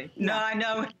 absolutely. Yeah. No, I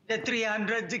know the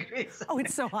 300 degrees. Oh,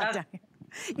 it's so hot down here.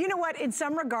 You know what, in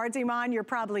some regards, Iman,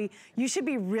 you should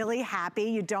be really happy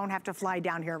you don't have to fly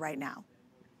down here right now.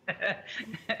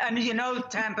 And you know,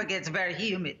 Tampa gets very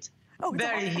humid. Oh,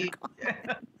 very humid.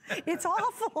 It's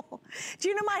awful. Do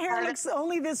you know my hair looks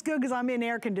only this good because I'm in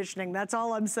air conditioning? That's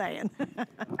all I'm saying.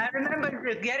 I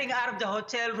remember getting out of the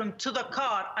hotel room to the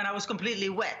car and I was completely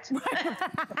wet.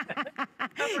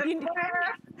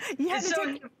 You had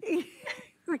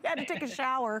to take a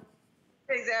shower.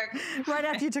 Exactly. Right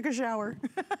after you took a shower.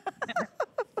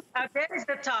 There is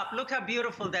the top. Look how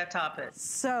beautiful that top is.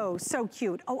 So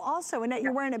cute. Oh, also, Annette,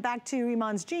 you're wearing it back to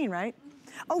Iman's jean, right?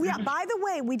 Oh, yeah. By the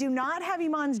way, we do not have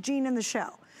Iman's jean in the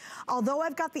show. Although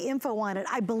I've got the info on it,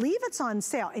 I believe it's on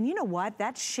sale. And you know what?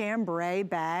 That chambray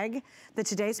bag, the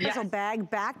Today Special bag,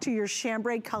 back to your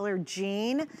chambray color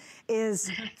jean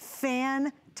is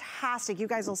fantastic. You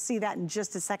guys will see that in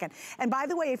just a second. And by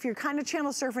the way, if you're kind of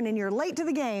channel surfing and you're late to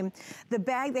the game, the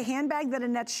bag, the handbag that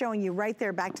Annette's showing you right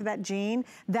there, back to that jean,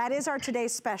 that is our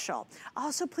today's special.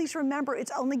 Also, please remember,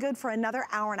 it's only good for another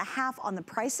hour and a half on the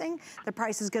pricing. The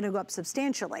price is going to go up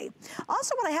substantially.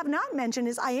 Also, what I have not mentioned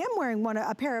is I am wearing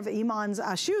a pair of Iman's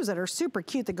shoes that are super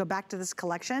cute that go back to this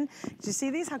collection. Did you see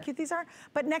these, how cute these are?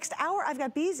 But next hour, I've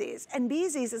got Beezy's, and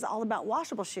Beezy's is all about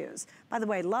washable shoes. By the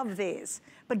way, love these.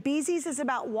 But Beezy's is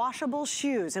about washable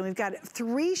shoes, and we've got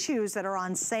 3 shoes that are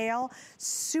on sale,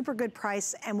 super good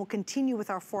price, and we'll continue with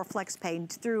our 4 flex pay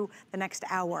through the next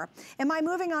hour. Am I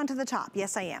moving on to the top?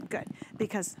 Yes, I am, good,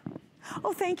 because,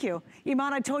 oh, thank you.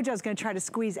 Iman, I told you I was gonna try to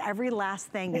squeeze every last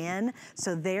thing in,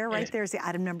 so there, right there's the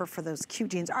item number for those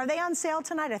cute jeans. Are they on sale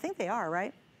tonight? I think they are,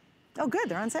 right? Oh, good,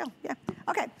 they're on sale, yeah.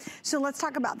 Okay, so let's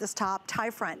talk about this top, tie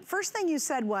front. First thing you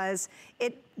said was,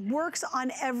 it works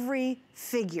on every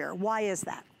figure. Why is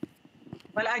that?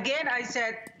 Well, again, I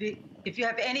said, if you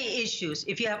have any issues,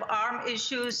 if you have arm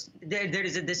issues, there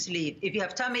is the sleeve. If you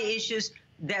have tummy issues,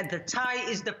 that the tie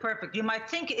is the perfect. You might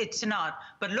think it's not,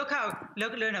 but look how,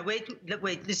 look, no, wait.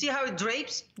 You see how it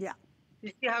drapes? Yeah.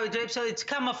 You see how it drapes? So it's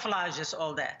camouflages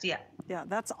all that, yeah. Yeah,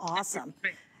 that's awesome.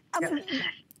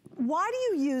 Why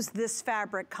do you use this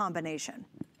fabric combination?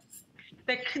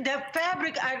 The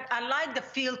fabric, I like the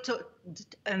feel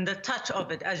and the touch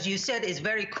of it. As you said, is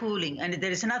very cooling, and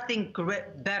there is nothing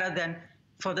better than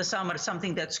for the summer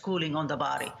something that's cooling on the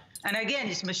body. And again,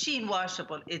 it's machine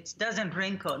washable. It doesn't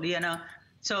wrinkle, you know.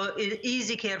 So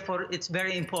easy care for it's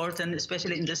very important,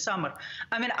 especially in the summer.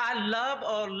 I mean, I love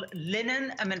all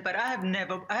linen. I mean, but I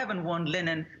haven't worn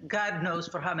linen, God knows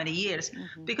for how many years,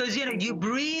 because you know you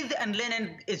breathe and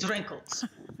linen is wrinkles.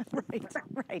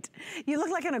 Right. You look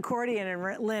like an accordion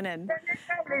in linen.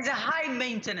 It's a high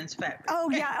maintenance fabric. Oh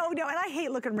yeah. Oh no. And I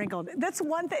hate looking wrinkled. That's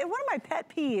one thing. One of my pet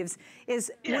peeves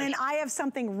is when I have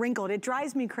something wrinkled. It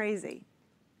drives me crazy.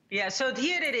 Yeah, so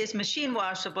here it is, machine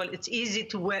washable. It's easy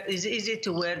to wear. It's easy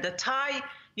to wear. The tie,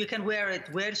 you can wear it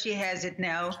where she has it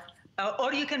now,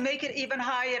 or you can make it even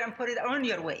higher and put it on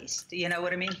your waist. You know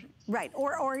what I mean? Right.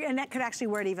 Or Annette could actually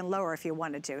wear it even lower if you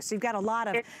wanted to. So you've got a lot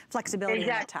of flexibility in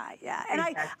that tie. Yeah. And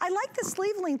I like the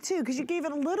sleeve length too, because you gave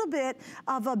it a little bit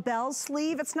of a bell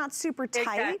sleeve. It's not super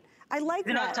tight. I like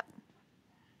that.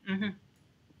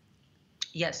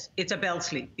 Yes, it's a bell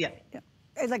sleeve. Yeah.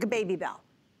 It's like a baby bell.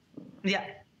 Yeah.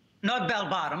 Not bell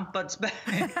bottom, but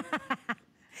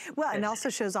well, and also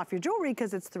shows off your jewelry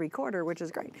because it's 3/4, which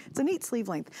is great. It's a neat sleeve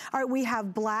length. All right, we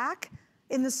have black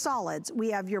in the solids.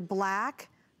 We have your black,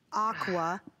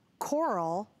 aqua,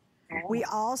 coral. We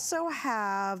also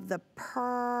have the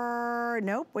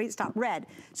red.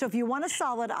 So if you want a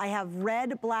solid, I have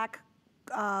red, black,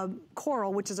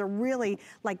 coral, which is a really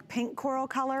like pink coral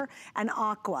color, and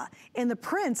aqua. In the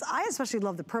prints, I especially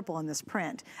love the purple in this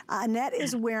print. Annette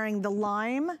is wearing the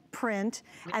lime print,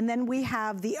 and then we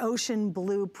have the ocean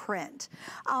blue print.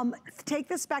 Take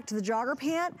this back to the jogger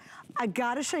pant. I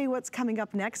gotta show you what's coming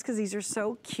up next because these are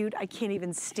so cute. I can't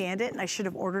even stand it, and I should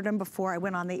have ordered them before I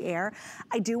went on the air.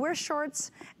 I do wear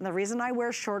shorts, and the reason I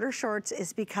wear shorter shorts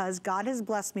is because God has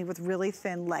blessed me with really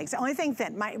thin legs. The only thing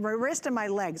thin, my wrist and my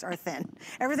legs are thin.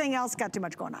 Everything else got too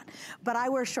much going on. But I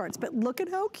wear shorts. But look at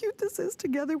how cute this is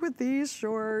together with these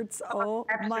shorts. Oh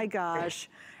my gosh.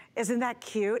 Isn't that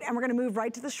cute? And we're gonna move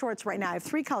right to the shorts right now. I have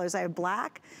 3 colors. I have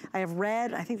black, I have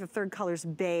red, and I think the third color is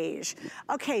beige.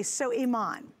 Okay, so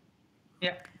Iman.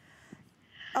 Yeah.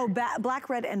 Oh, black,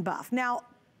 red, and buff. Now,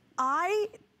 I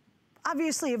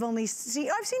obviously have I've seen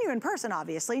you in person,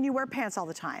 obviously, and you wear pants all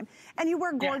the time. And you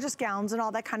wear gorgeous gowns and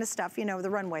all that kind of stuff, you know, the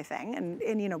runway thing,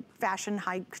 and you know, fashion,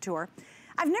 high couture.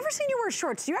 I've never seen you wear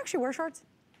shorts. Do you actually wear shorts?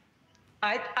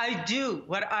 I do.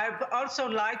 What I also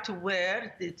like to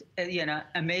wear, you know,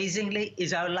 amazingly,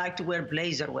 is I like to wear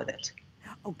blazer with it.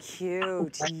 Oh,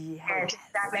 cute. Yes.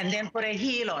 And then put a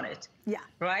heel on it. Yeah.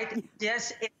 Right?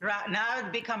 Yes. Now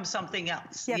it becomes something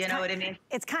else. Yeah, you know what I mean?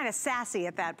 It's kind of sassy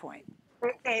at that point.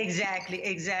 Exactly.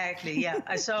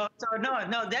 Yeah. So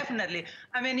no, definitely.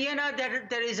 I mean, you know,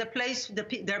 there is a place.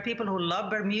 There are people who love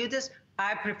Bermudas.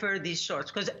 I prefer these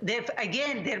shorts because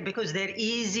because they're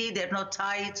easy. They're not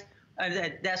tight.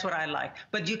 That's what I like.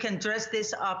 But you can dress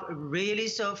this up really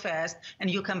so fast,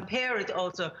 and you can pair it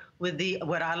also with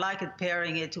what I like it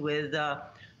pairing it with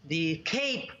the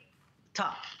cape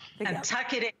top and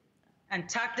tuck it in, and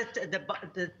tuck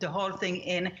the whole thing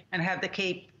in, and have the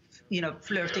cape, you know,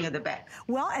 flirting at the back.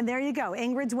 Well, and there you go.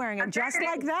 Ingrid's wearing it just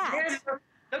like that.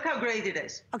 Look how great it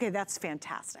is. Okay, that's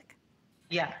fantastic.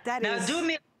 Yeah. Now do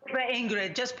me a favor,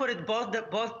 Ingrid. Just put it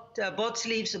both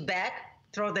sleeves back.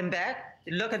 Throw them back.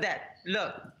 Look at that.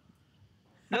 Look.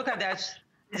 Look at that.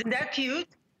 Isn't that cute?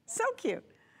 So cute.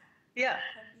 Yeah.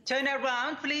 Turn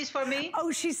around, please, for me.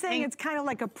 Oh, she's saying it's kind of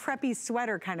like a preppy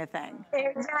sweater kind of thing.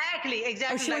 Exactly,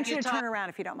 exactly. Oh, she wants you to turn around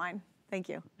if you don't mind. Thank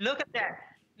you. Look at that.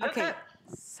 Look okay. at.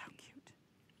 So cute.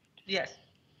 Yes.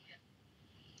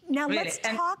 Now let's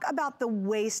talk about the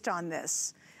waist on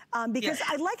this, because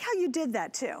I like how you did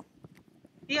that too.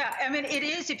 Yeah, I mean, it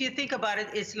is, if you think about it,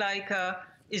 it's like,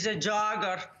 it's a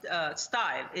jogger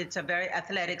style. It's a very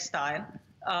athletic style.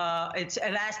 It's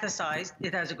elasticized.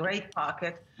 It has a great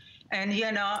pocket. And,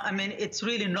 you know, I mean, it's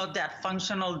really not that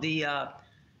functional, what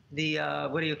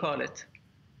do you call it?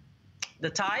 The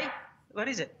tie? What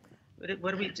is it?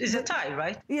 It's a tie,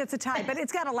 right? Yeah, it's a tie, but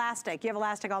it's got elastic. You have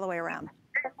elastic all the way around.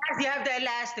 You have the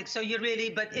elastic, so you really,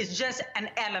 but it's just an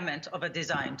element of a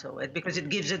design to it because it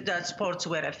gives it that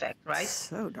sportswear effect, right?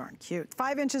 So darn cute.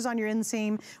 5 inches on your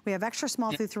inseam. We have extra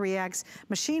small through 3X.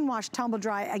 Machine wash, tumble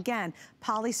dry. Again,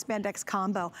 poly spandex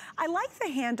combo. I like the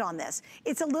hand on this.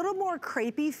 It's a little more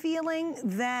crepey feeling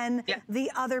than the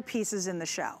other pieces in the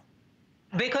show.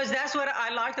 Because that's what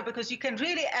I like it, because you can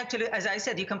really actually, as I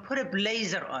said, you can put a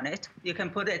blazer on it. You can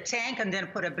put a tank and then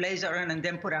put a blazer on and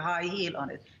then put a high heel on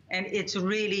it. And it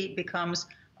really becomes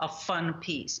a fun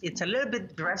piece. It's a little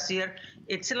bit dressier.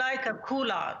 It's like a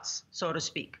culottes, so to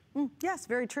speak. Yes,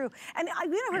 very true. And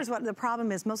you know, here's what the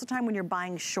problem is. Most of the time when you're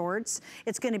buying shorts,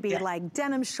 it's going to be like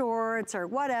denim shorts or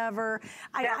whatever.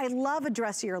 I love a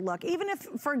dressier look. Even if,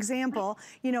 for example,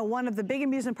 you know, one of the big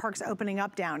amusement parks opening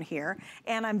up down here,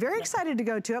 and I'm very excited to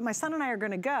go to it. My son and I are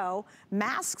going to go,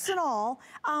 masks and all.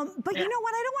 But you know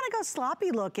what? I don't want to go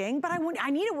sloppy looking, but I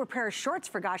need a pair of shorts,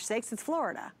 for gosh sakes. It's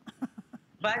Florida.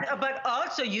 But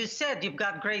also you said you've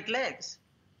got great legs.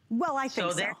 Well, I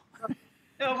think so.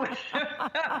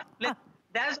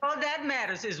 That's all that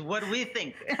matters is what we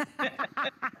think.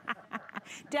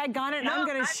 Daggone it, and I'm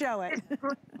going to show it.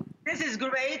 This is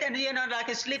great, and you know, like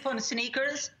a slip-on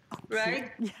sneakers,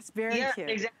 right? Yes, very cute.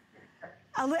 Exactly.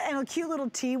 And a cute little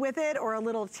tee with it, or a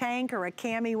little tank, or a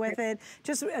cami with it.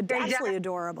 Just absolutely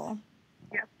adorable.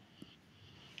 Yeah.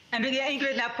 And again,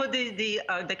 Ingrid, now put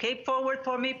the cape forward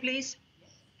for me, please.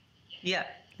 Yeah.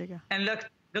 There you go. And look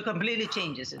completely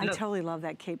changes it. I totally love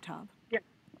that cape top.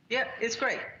 Yeah, it's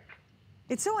great.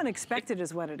 It's so unexpected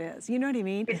is what it is. You know what I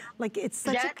mean? Like, it's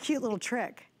such a cute little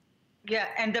trick. Yeah,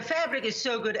 and the fabric is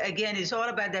so good. Again, it's all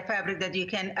about the fabric that you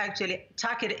can actually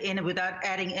tuck it in without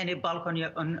adding any bulk on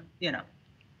you know.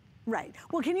 Right.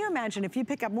 Well, can you imagine if you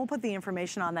pick up, we'll put the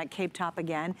information on that cape top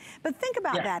again, but think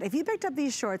about that. If you picked up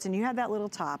these shorts and you had that little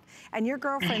top and your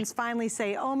girlfriends finally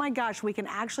say, oh my gosh, we can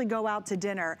actually go out to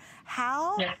dinner,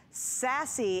 how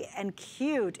sassy and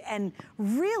cute and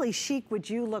really chic would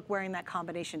you look wearing that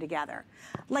combination together?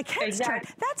 Like,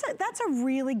 that's a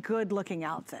really good looking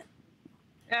outfit.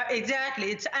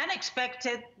 Exactly. It's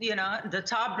unexpected, you know. The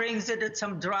top brings it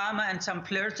some drama and some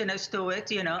flirtiness to it,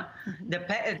 you know.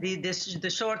 The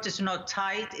short is not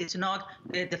tight. It's not,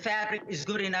 the fabric is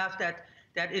good enough that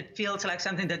it feels like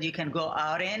something that you can go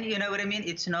out in, you know what I mean?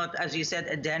 It's not, as you said,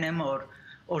 a denim or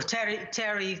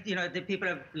terry, you know, the people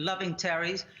are loving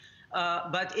terries.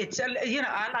 But it's, you know,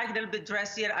 I like it a little bit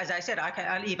dressier. As I said,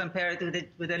 I'll even pair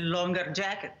it with a longer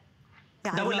jacket.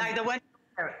 Yeah,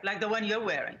 like the one you're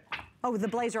wearing. Oh, the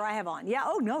blazer I have on. Yeah,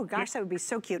 oh no, gosh, that would be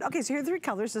so cute. Okay, so here are 3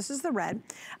 colors. This is the red.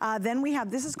 Then we have,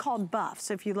 this is called buff,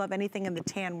 so if you love anything in the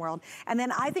tan world. And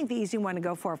then I think the easy one to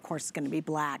go for, of course, is gonna be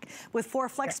black. With 4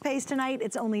 flex pays tonight,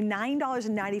 it's only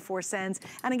 $9.94.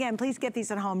 And again, please get these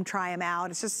at home, try them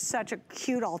out. It's just such a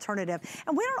cute alternative.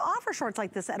 And we don't offer shorts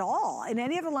like this at all. In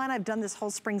any other line I've done this whole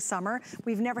spring, summer,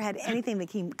 we've never had anything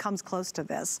that comes close to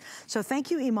this. So thank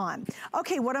you, Iman.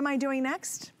 Okay, what am I doing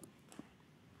next?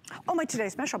 Oh, my Today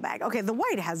Special bag. Okay, the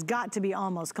white has got to be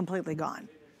almost completely gone.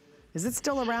 Is it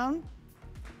still around?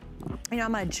 You know,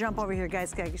 I'm gonna jump over here,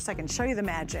 guys, so I can show you the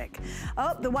magic.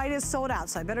 Oh, the white is sold out,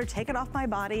 so I better take it off my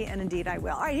body, and indeed I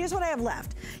will. All right, here's what I have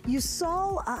left. You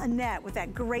saw Annette with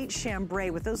that great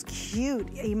chambray with those cute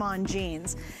Iman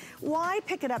jeans. Why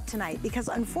pick it up tonight? Because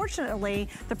unfortunately,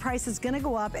 the price is gonna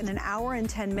go up in an hour and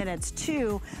 10 minutes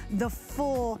to the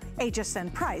full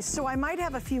HSN price. So I might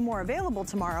have a few more available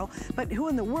tomorrow, but who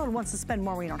in the world wants to spend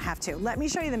more when you don't have to? Let me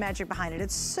show you the magic behind it.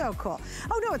 It's so cool.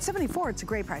 Oh no, it's $74, it's a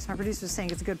great price. My producer's saying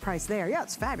it's a good price there. Yeah,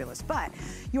 it's fabulous, but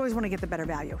you always wanna get the better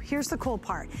value. Here's the cool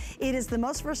part. It is the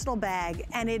most versatile bag,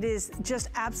 and it is just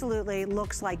absolutely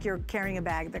looks like you're carrying a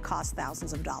bag that costs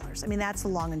thousands of dollars. I mean, that's the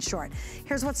long and short.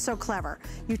 Here's what's so clever.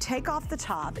 You take take off the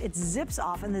top, it zips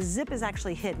off, and the zip is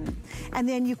actually hidden. And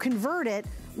then you convert it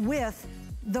with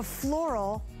the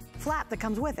floral flap that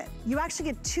comes with it. You actually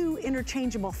get two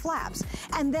interchangeable flaps,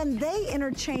 and then they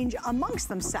interchange amongst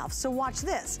themselves. So watch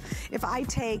this. If I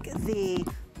take the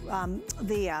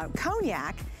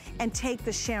cognac and take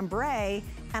the chambray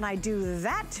and I do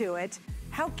that to it,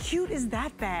 how cute is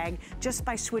that bag just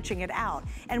by switching it out?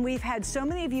 And we've had so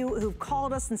many of you who've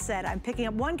called us and said, I'm picking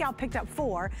up, one gal picked up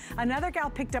 4, another gal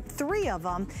picked up 3 of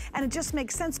them, and it just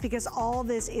makes sense because all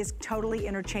this is totally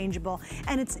interchangeable,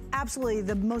 and it's absolutely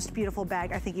the most beautiful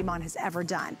bag I think Iman has ever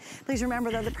done. Please remember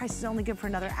though, the price is only good for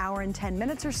another hour and 10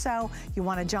 minutes or so. You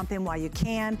wanna jump in while you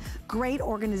can. Great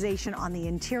organization on the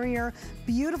interior,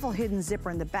 beautiful hidden zipper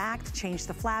in the back to change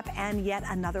the flap, and yet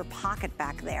another pocket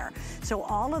back there. So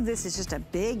all of this is just a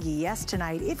big yes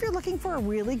tonight if you're looking for a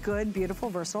really good, beautiful,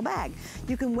 versatile bag.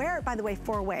 You can wear it, by the way,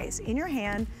 4 ways. In your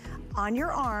hand, on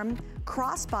your arm,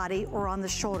 crossbody, or on the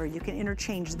shoulder. You can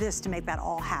interchange this to make that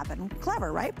all happen.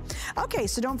 Clever, right? Okay,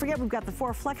 so don't forget, we've got the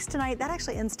 4 Flex tonight. That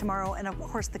actually ends tomorrow, and of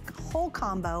course, the whole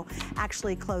combo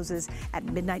actually closes at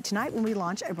midnight tonight when we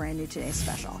launch a brand new Today's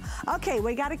Special. Okay,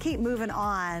 we gotta keep moving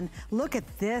on. Look at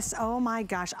this. Oh my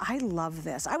gosh, I love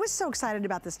this. I was so excited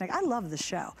about this, Nick. I love the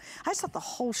show. I just thought the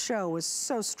whole show was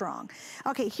so strong.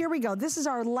 Okay, here we go. This is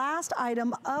our last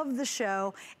item of the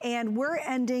show, and we're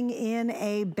ending in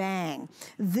a bang.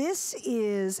 This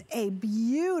is a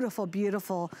beautiful,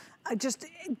 beautiful, just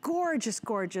gorgeous,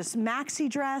 gorgeous maxi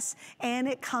dress, and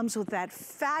it comes with that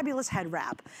fabulous head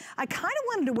wrap. I kind of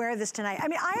wanted to wear this tonight. I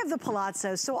mean, I have the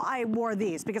Palazzo, so I wore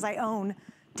these because I own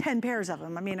 10 pairs of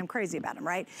them. I mean, I'm crazy about them,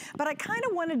 right? But I kind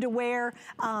of wanted to wear,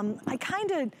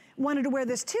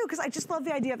 this too, because I just love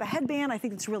the idea of a headband. I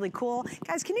think it's really cool.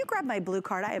 Guys, can you grab my blue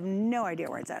card? I have no idea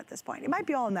where it's at this point. It might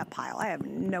be all in that pile. I have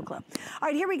no clue. All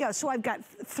right, here we go. So I've got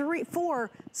 4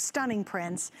 stunning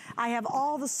prints. I have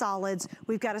all the solids.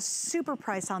 We've got a super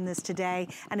price on this today.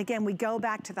 And again, we go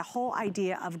back to the whole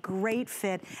idea of great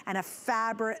fit and a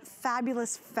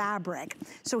fabulous fabric.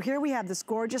 So here we have this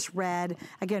gorgeous red.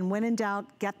 Again, when in doubt,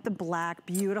 get the black,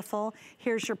 beautiful.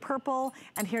 Here's your purple,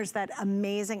 and here's that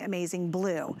amazing, amazing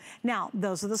blue. Now,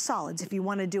 those are the solids. If you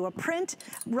wanna do a print,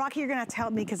 Rocky, you're gonna have to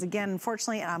help me, because again,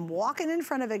 unfortunately, I'm walking in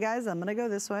front of it, guys. I'm gonna go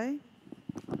this way.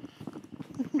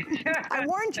 I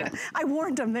warned you. I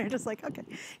warned them. They're just like, okay,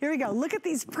 here we go. Look at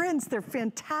these prints. They're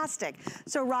fantastic.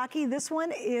 So Rocky, this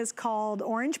one is called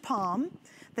Orange Palm.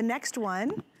 The next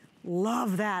one,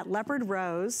 love that, Leopard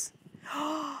Rose.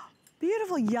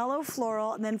 Beautiful yellow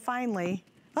floral, and then finally,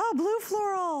 oh, blue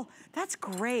floral. That's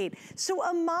great. So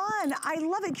Iman, I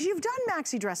love it, because you've done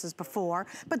maxi dresses before,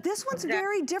 but this one's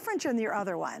very different than your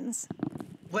other ones.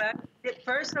 Well,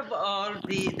 first of all,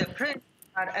 the prints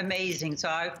are amazing. So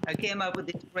I came up with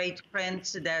these great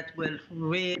prints that will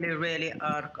really, really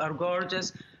are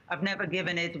gorgeous. I've never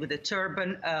given it with a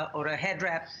turban or a head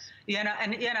wrap. You know,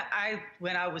 and you know,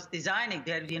 when I was designing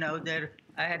that, you know,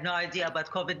 I had no idea about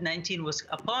COVID-19 was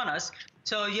upon us.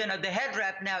 So, you know, the head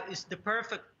wrap now is the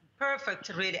perfect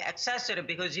really accessory,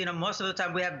 because, you know, most of the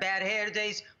time we have bad hair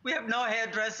days. We have no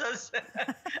hairdressers.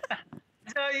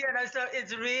 So, you know, so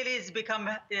it's become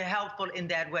helpful in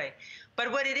that way.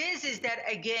 But what it is that,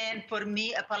 again, for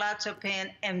me, a palazzo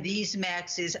pant and these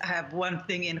maxis have one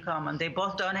thing in common. They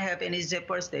both don't have any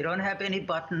zippers. They don't have any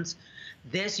buttons.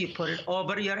 This, you put it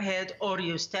over your head or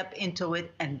you step into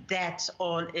it, and that's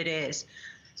all it is.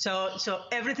 So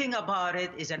everything about it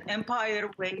is an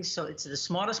empire waist, so it's the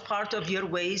smallest part of your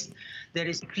waist. There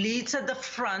is pleats at the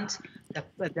front.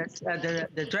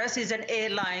 The dress is an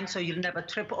A-line, so you'll never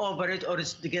trip over it or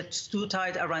it gets too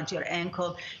tight around your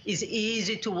ankle. It's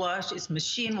easy to wash. It's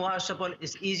machine washable.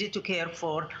 It's easy to care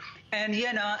for. And,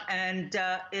 you know,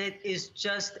 it is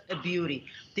just a beauty.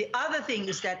 The other thing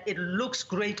is that it looks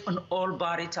great on all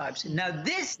body types. Now,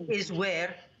 this is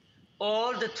where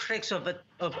all the tricks of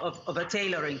a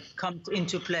tailoring comes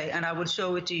into play, and I will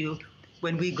show it to you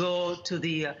when we go to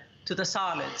the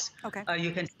solids. Okay.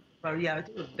 You can see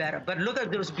better. But look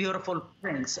at those beautiful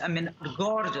prints. I mean,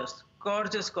 gorgeous,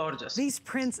 gorgeous, gorgeous. These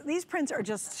prints are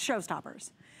just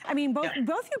showstoppers. I mean, both you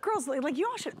girls, like you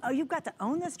all should, you've got to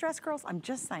own this dress, girls. I'm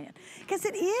just saying. Because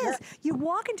it is. Yeah. You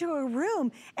walk into a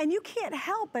room and you can't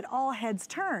help but all heads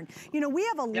turn. You know, we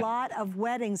have a lot of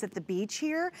weddings at the beach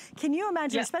here. Can you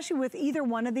imagine, especially with either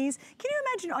one of these, can you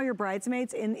imagine all your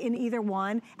bridesmaids in either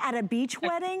one at a beach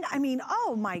wedding? I mean,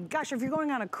 oh my gosh, if you're going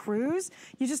on a cruise,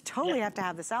 you just totally have to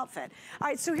have this outfit. All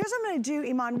right, so here's what I'm gonna do,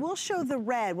 Iman. We'll show the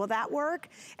red. Will that work?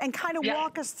 And kind of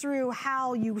walk us through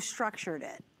how you structured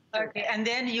it. Okay, and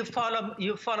then you follow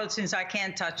since I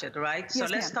can't touch it, right? So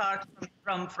let's start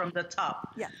from the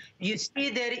top. Yeah. You see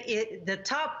that the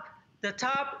top the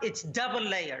top, it's double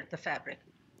layered, the fabric,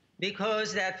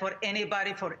 because that for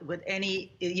anybody with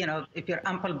any, you know, if you're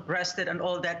ample breasted and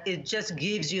all that, it just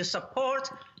gives you support,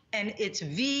 and it's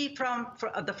V from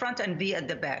the front and V at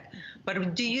the back.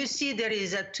 But do you see there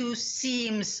is a two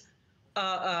seams,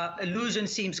 illusion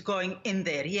seams going in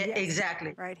there? Yeah, yes,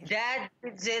 exactly. Right here. That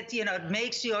gives it, you know, it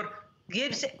makes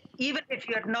gives, even if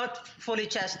you're not fully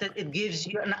chested, it gives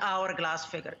you an hourglass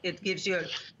figure. It gives you,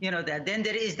 you know, that. Then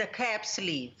there is the cap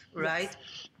sleeve, right?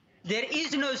 Yes. There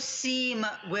is no seam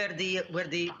where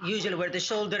the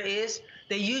shoulder is.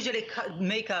 They usually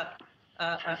make a.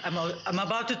 I'm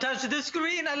about to touch the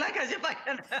screen. I like as if I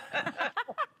can.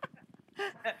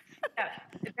 Yeah.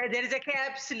 There is a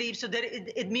cap sleeve, so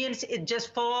it means it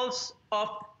just falls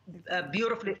off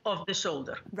beautifully off the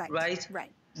shoulder. Right. Right.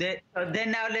 Right.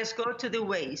 Then now let's go to the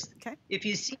waist. Okay. If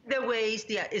you see the waist,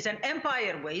 yeah, it's an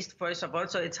empire waist, first of all.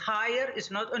 So it's higher,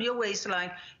 it's not on your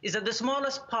waistline, it's at the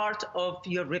smallest part of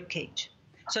your rib cage.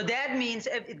 So that means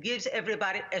it gives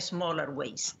everybody a smaller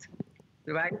waist,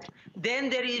 right? Then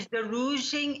there is the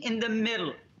ruching in the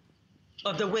middle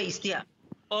of the waist, yeah.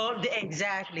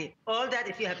 Exactly. All that,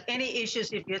 if you have any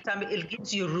issues, if your tummy, it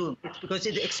gives you room because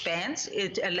it expands,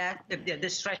 it allows the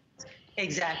stretch.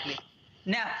 Exactly.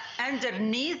 Now,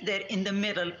 underneath there in the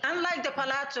middle, unlike the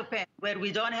palazzo pant where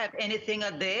we don't have anything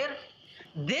there,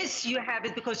 this you have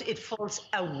it because it falls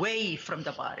away from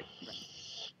the body.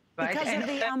 Right?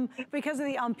 Because of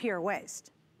the empire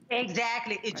waist.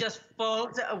 Exactly. It just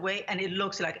falls away and it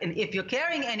looks like, and if you're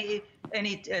carrying you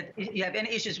have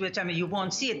any issues with tummy, you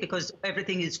won't see it because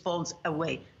everything falls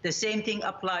away. The same thing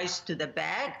applies to the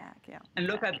back. Yeah. And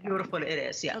look how beautiful it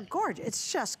is. Yeah. Oh, gorgeous.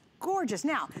 It's just gorgeous.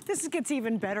 Now, this gets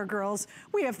even better, girls.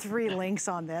 We have 3 links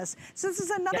on this. So this is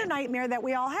another nightmare that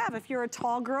we all have. If you're a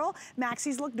tall girl,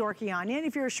 maxis look dorky on you. And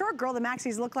if you're a short girl, the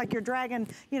maxis look like you're dragging,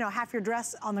 you know, half your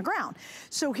dress on the ground.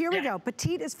 So here we go.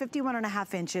 Petite is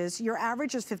 51.5 inches. Your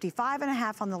average is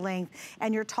 55.5 on the length.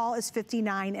 And your tall is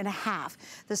 59.5.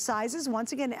 The sizes,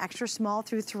 once again, extra small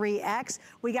through 3X.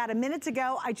 We got a minute to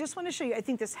go. I just want to show you, I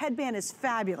think this headband is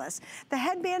fabulous. The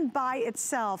headband by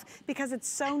itself, because it's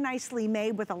so nicely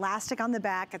made with elastic on the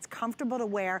back, it's comfortable to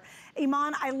wear.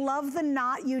 Iman, I love the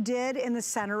knot you did in the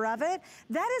center of it.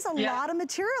 That is a lot of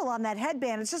material on that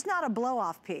headband. It's just not a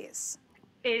blow-off piece.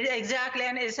 Exactly,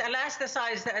 and it's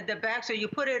elasticized at the back, so you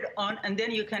put it on, and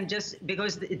then you can just,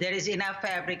 because there is enough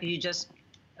fabric, you just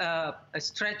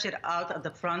stretch it out at the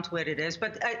front where it is.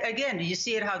 But again, you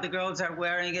see it how the girls are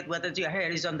wearing it, whether your hair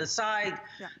is on the side.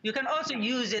 Yeah. You can also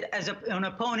use it as on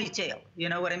a ponytail. You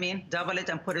know what I mean? Double it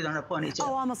and put it on a ponytail.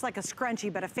 Oh, almost like a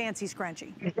scrunchie, but a fancy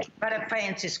scrunchie. But a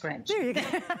fancy scrunchie. There you go.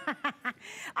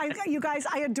 You guys,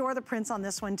 I adore the prints on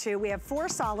this one too. We have 4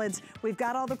 solids. We've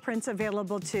got all the prints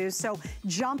available too. So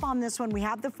jump on this one. We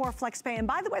have the 4 flex pay. And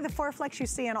by the way, the 4 flex you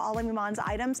see on all of Iman's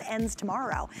items ends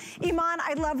tomorrow. Iman,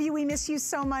 I love you. We miss you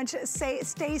so much.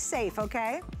 Stay safe,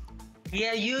 okay?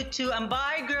 Yeah, you too. And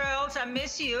bye, girls. I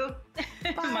miss you. Bye.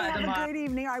 Have a great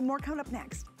evening. All right, more coming up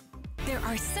next. There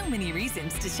are so many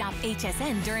reasons to shop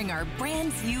HSN during our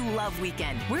Brands You Love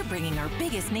weekend. We're bringing our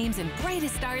biggest names and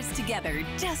brightest stars together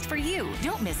just for you.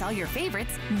 Don't miss all your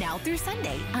favorites now through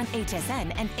Sunday on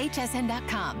HSN and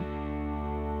hsn.com.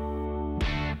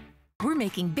 We're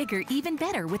making bigger even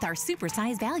better with our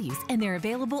supersize values, and they're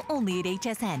available only at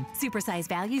HSN. Supersize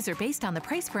values are based on the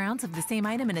price per ounce of the same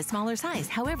item in a smaller size.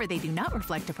 However, they do not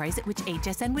reflect a price at which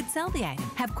HSN would sell the item.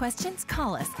 Have questions?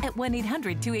 Call us at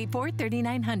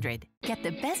 1-800-284-3900. Get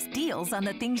the best deals on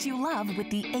the things you love with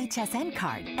the HSN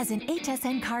card. As an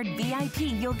HSN card VIP,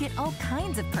 you'll get all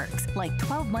kinds of perks, like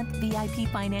 12-month VIP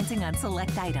financing on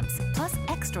select items, plus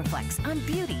extra flex on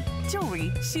beauty,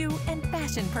 jewelry, shoe, and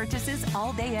fashion purchases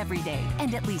all day, every day.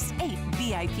 And at least 8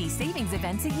 VIP savings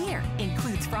events a year.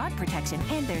 Includes fraud protection,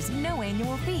 and there's no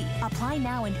annual fee. Apply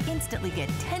now and instantly get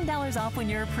 $10 off when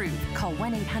you're approved. Call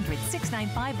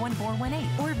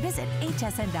 1-800-695-1418 or visit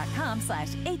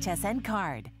hsn.com/HSN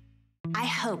card. I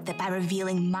hope that by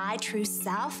revealing my true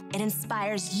self, it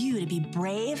inspires you to be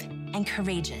brave and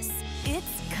courageous.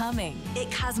 It's coming.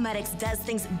 IT Cosmetics does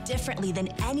things differently than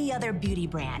any other beauty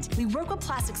brand. We work with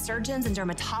plastic surgeons and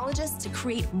dermatologists to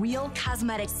create real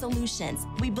cosmetic solutions.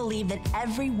 We believe that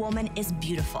every woman is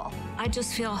beautiful. I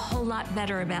just feel a whole lot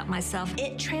better about myself.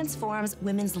 It transforms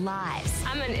women's lives.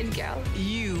 I'm an IT girl.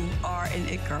 You are an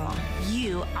IT girl.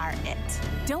 You are it.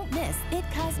 Don't miss IT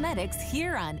Cosmetics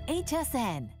here on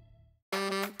HSN.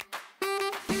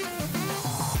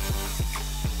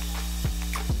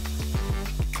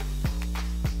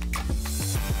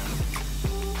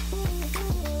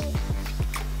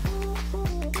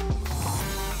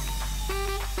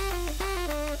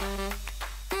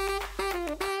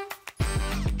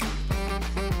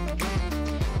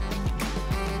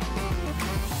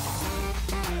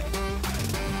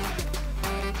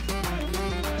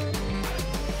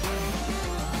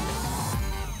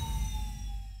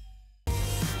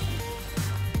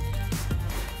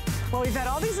 Well, we've had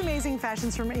all these amazing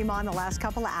fashions from Iman the last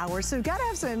couple of hours, so we've got to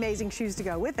have some amazing shoes to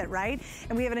go with it, right?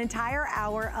 And we have an entire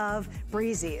hour of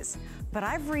breezies. But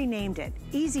I've renamed it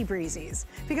Easy Breezies,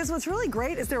 because what's really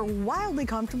great is they're wildly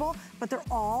comfortable, but they're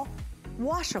all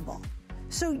washable.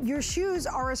 So your shoes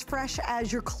are as fresh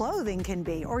as your clothing can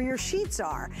be, or your sheets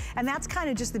are. And that's kind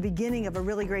of just the beginning of a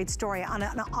really great story on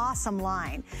an awesome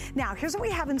line. Now, here's what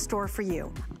we have in store for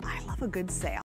you. I love a good sale.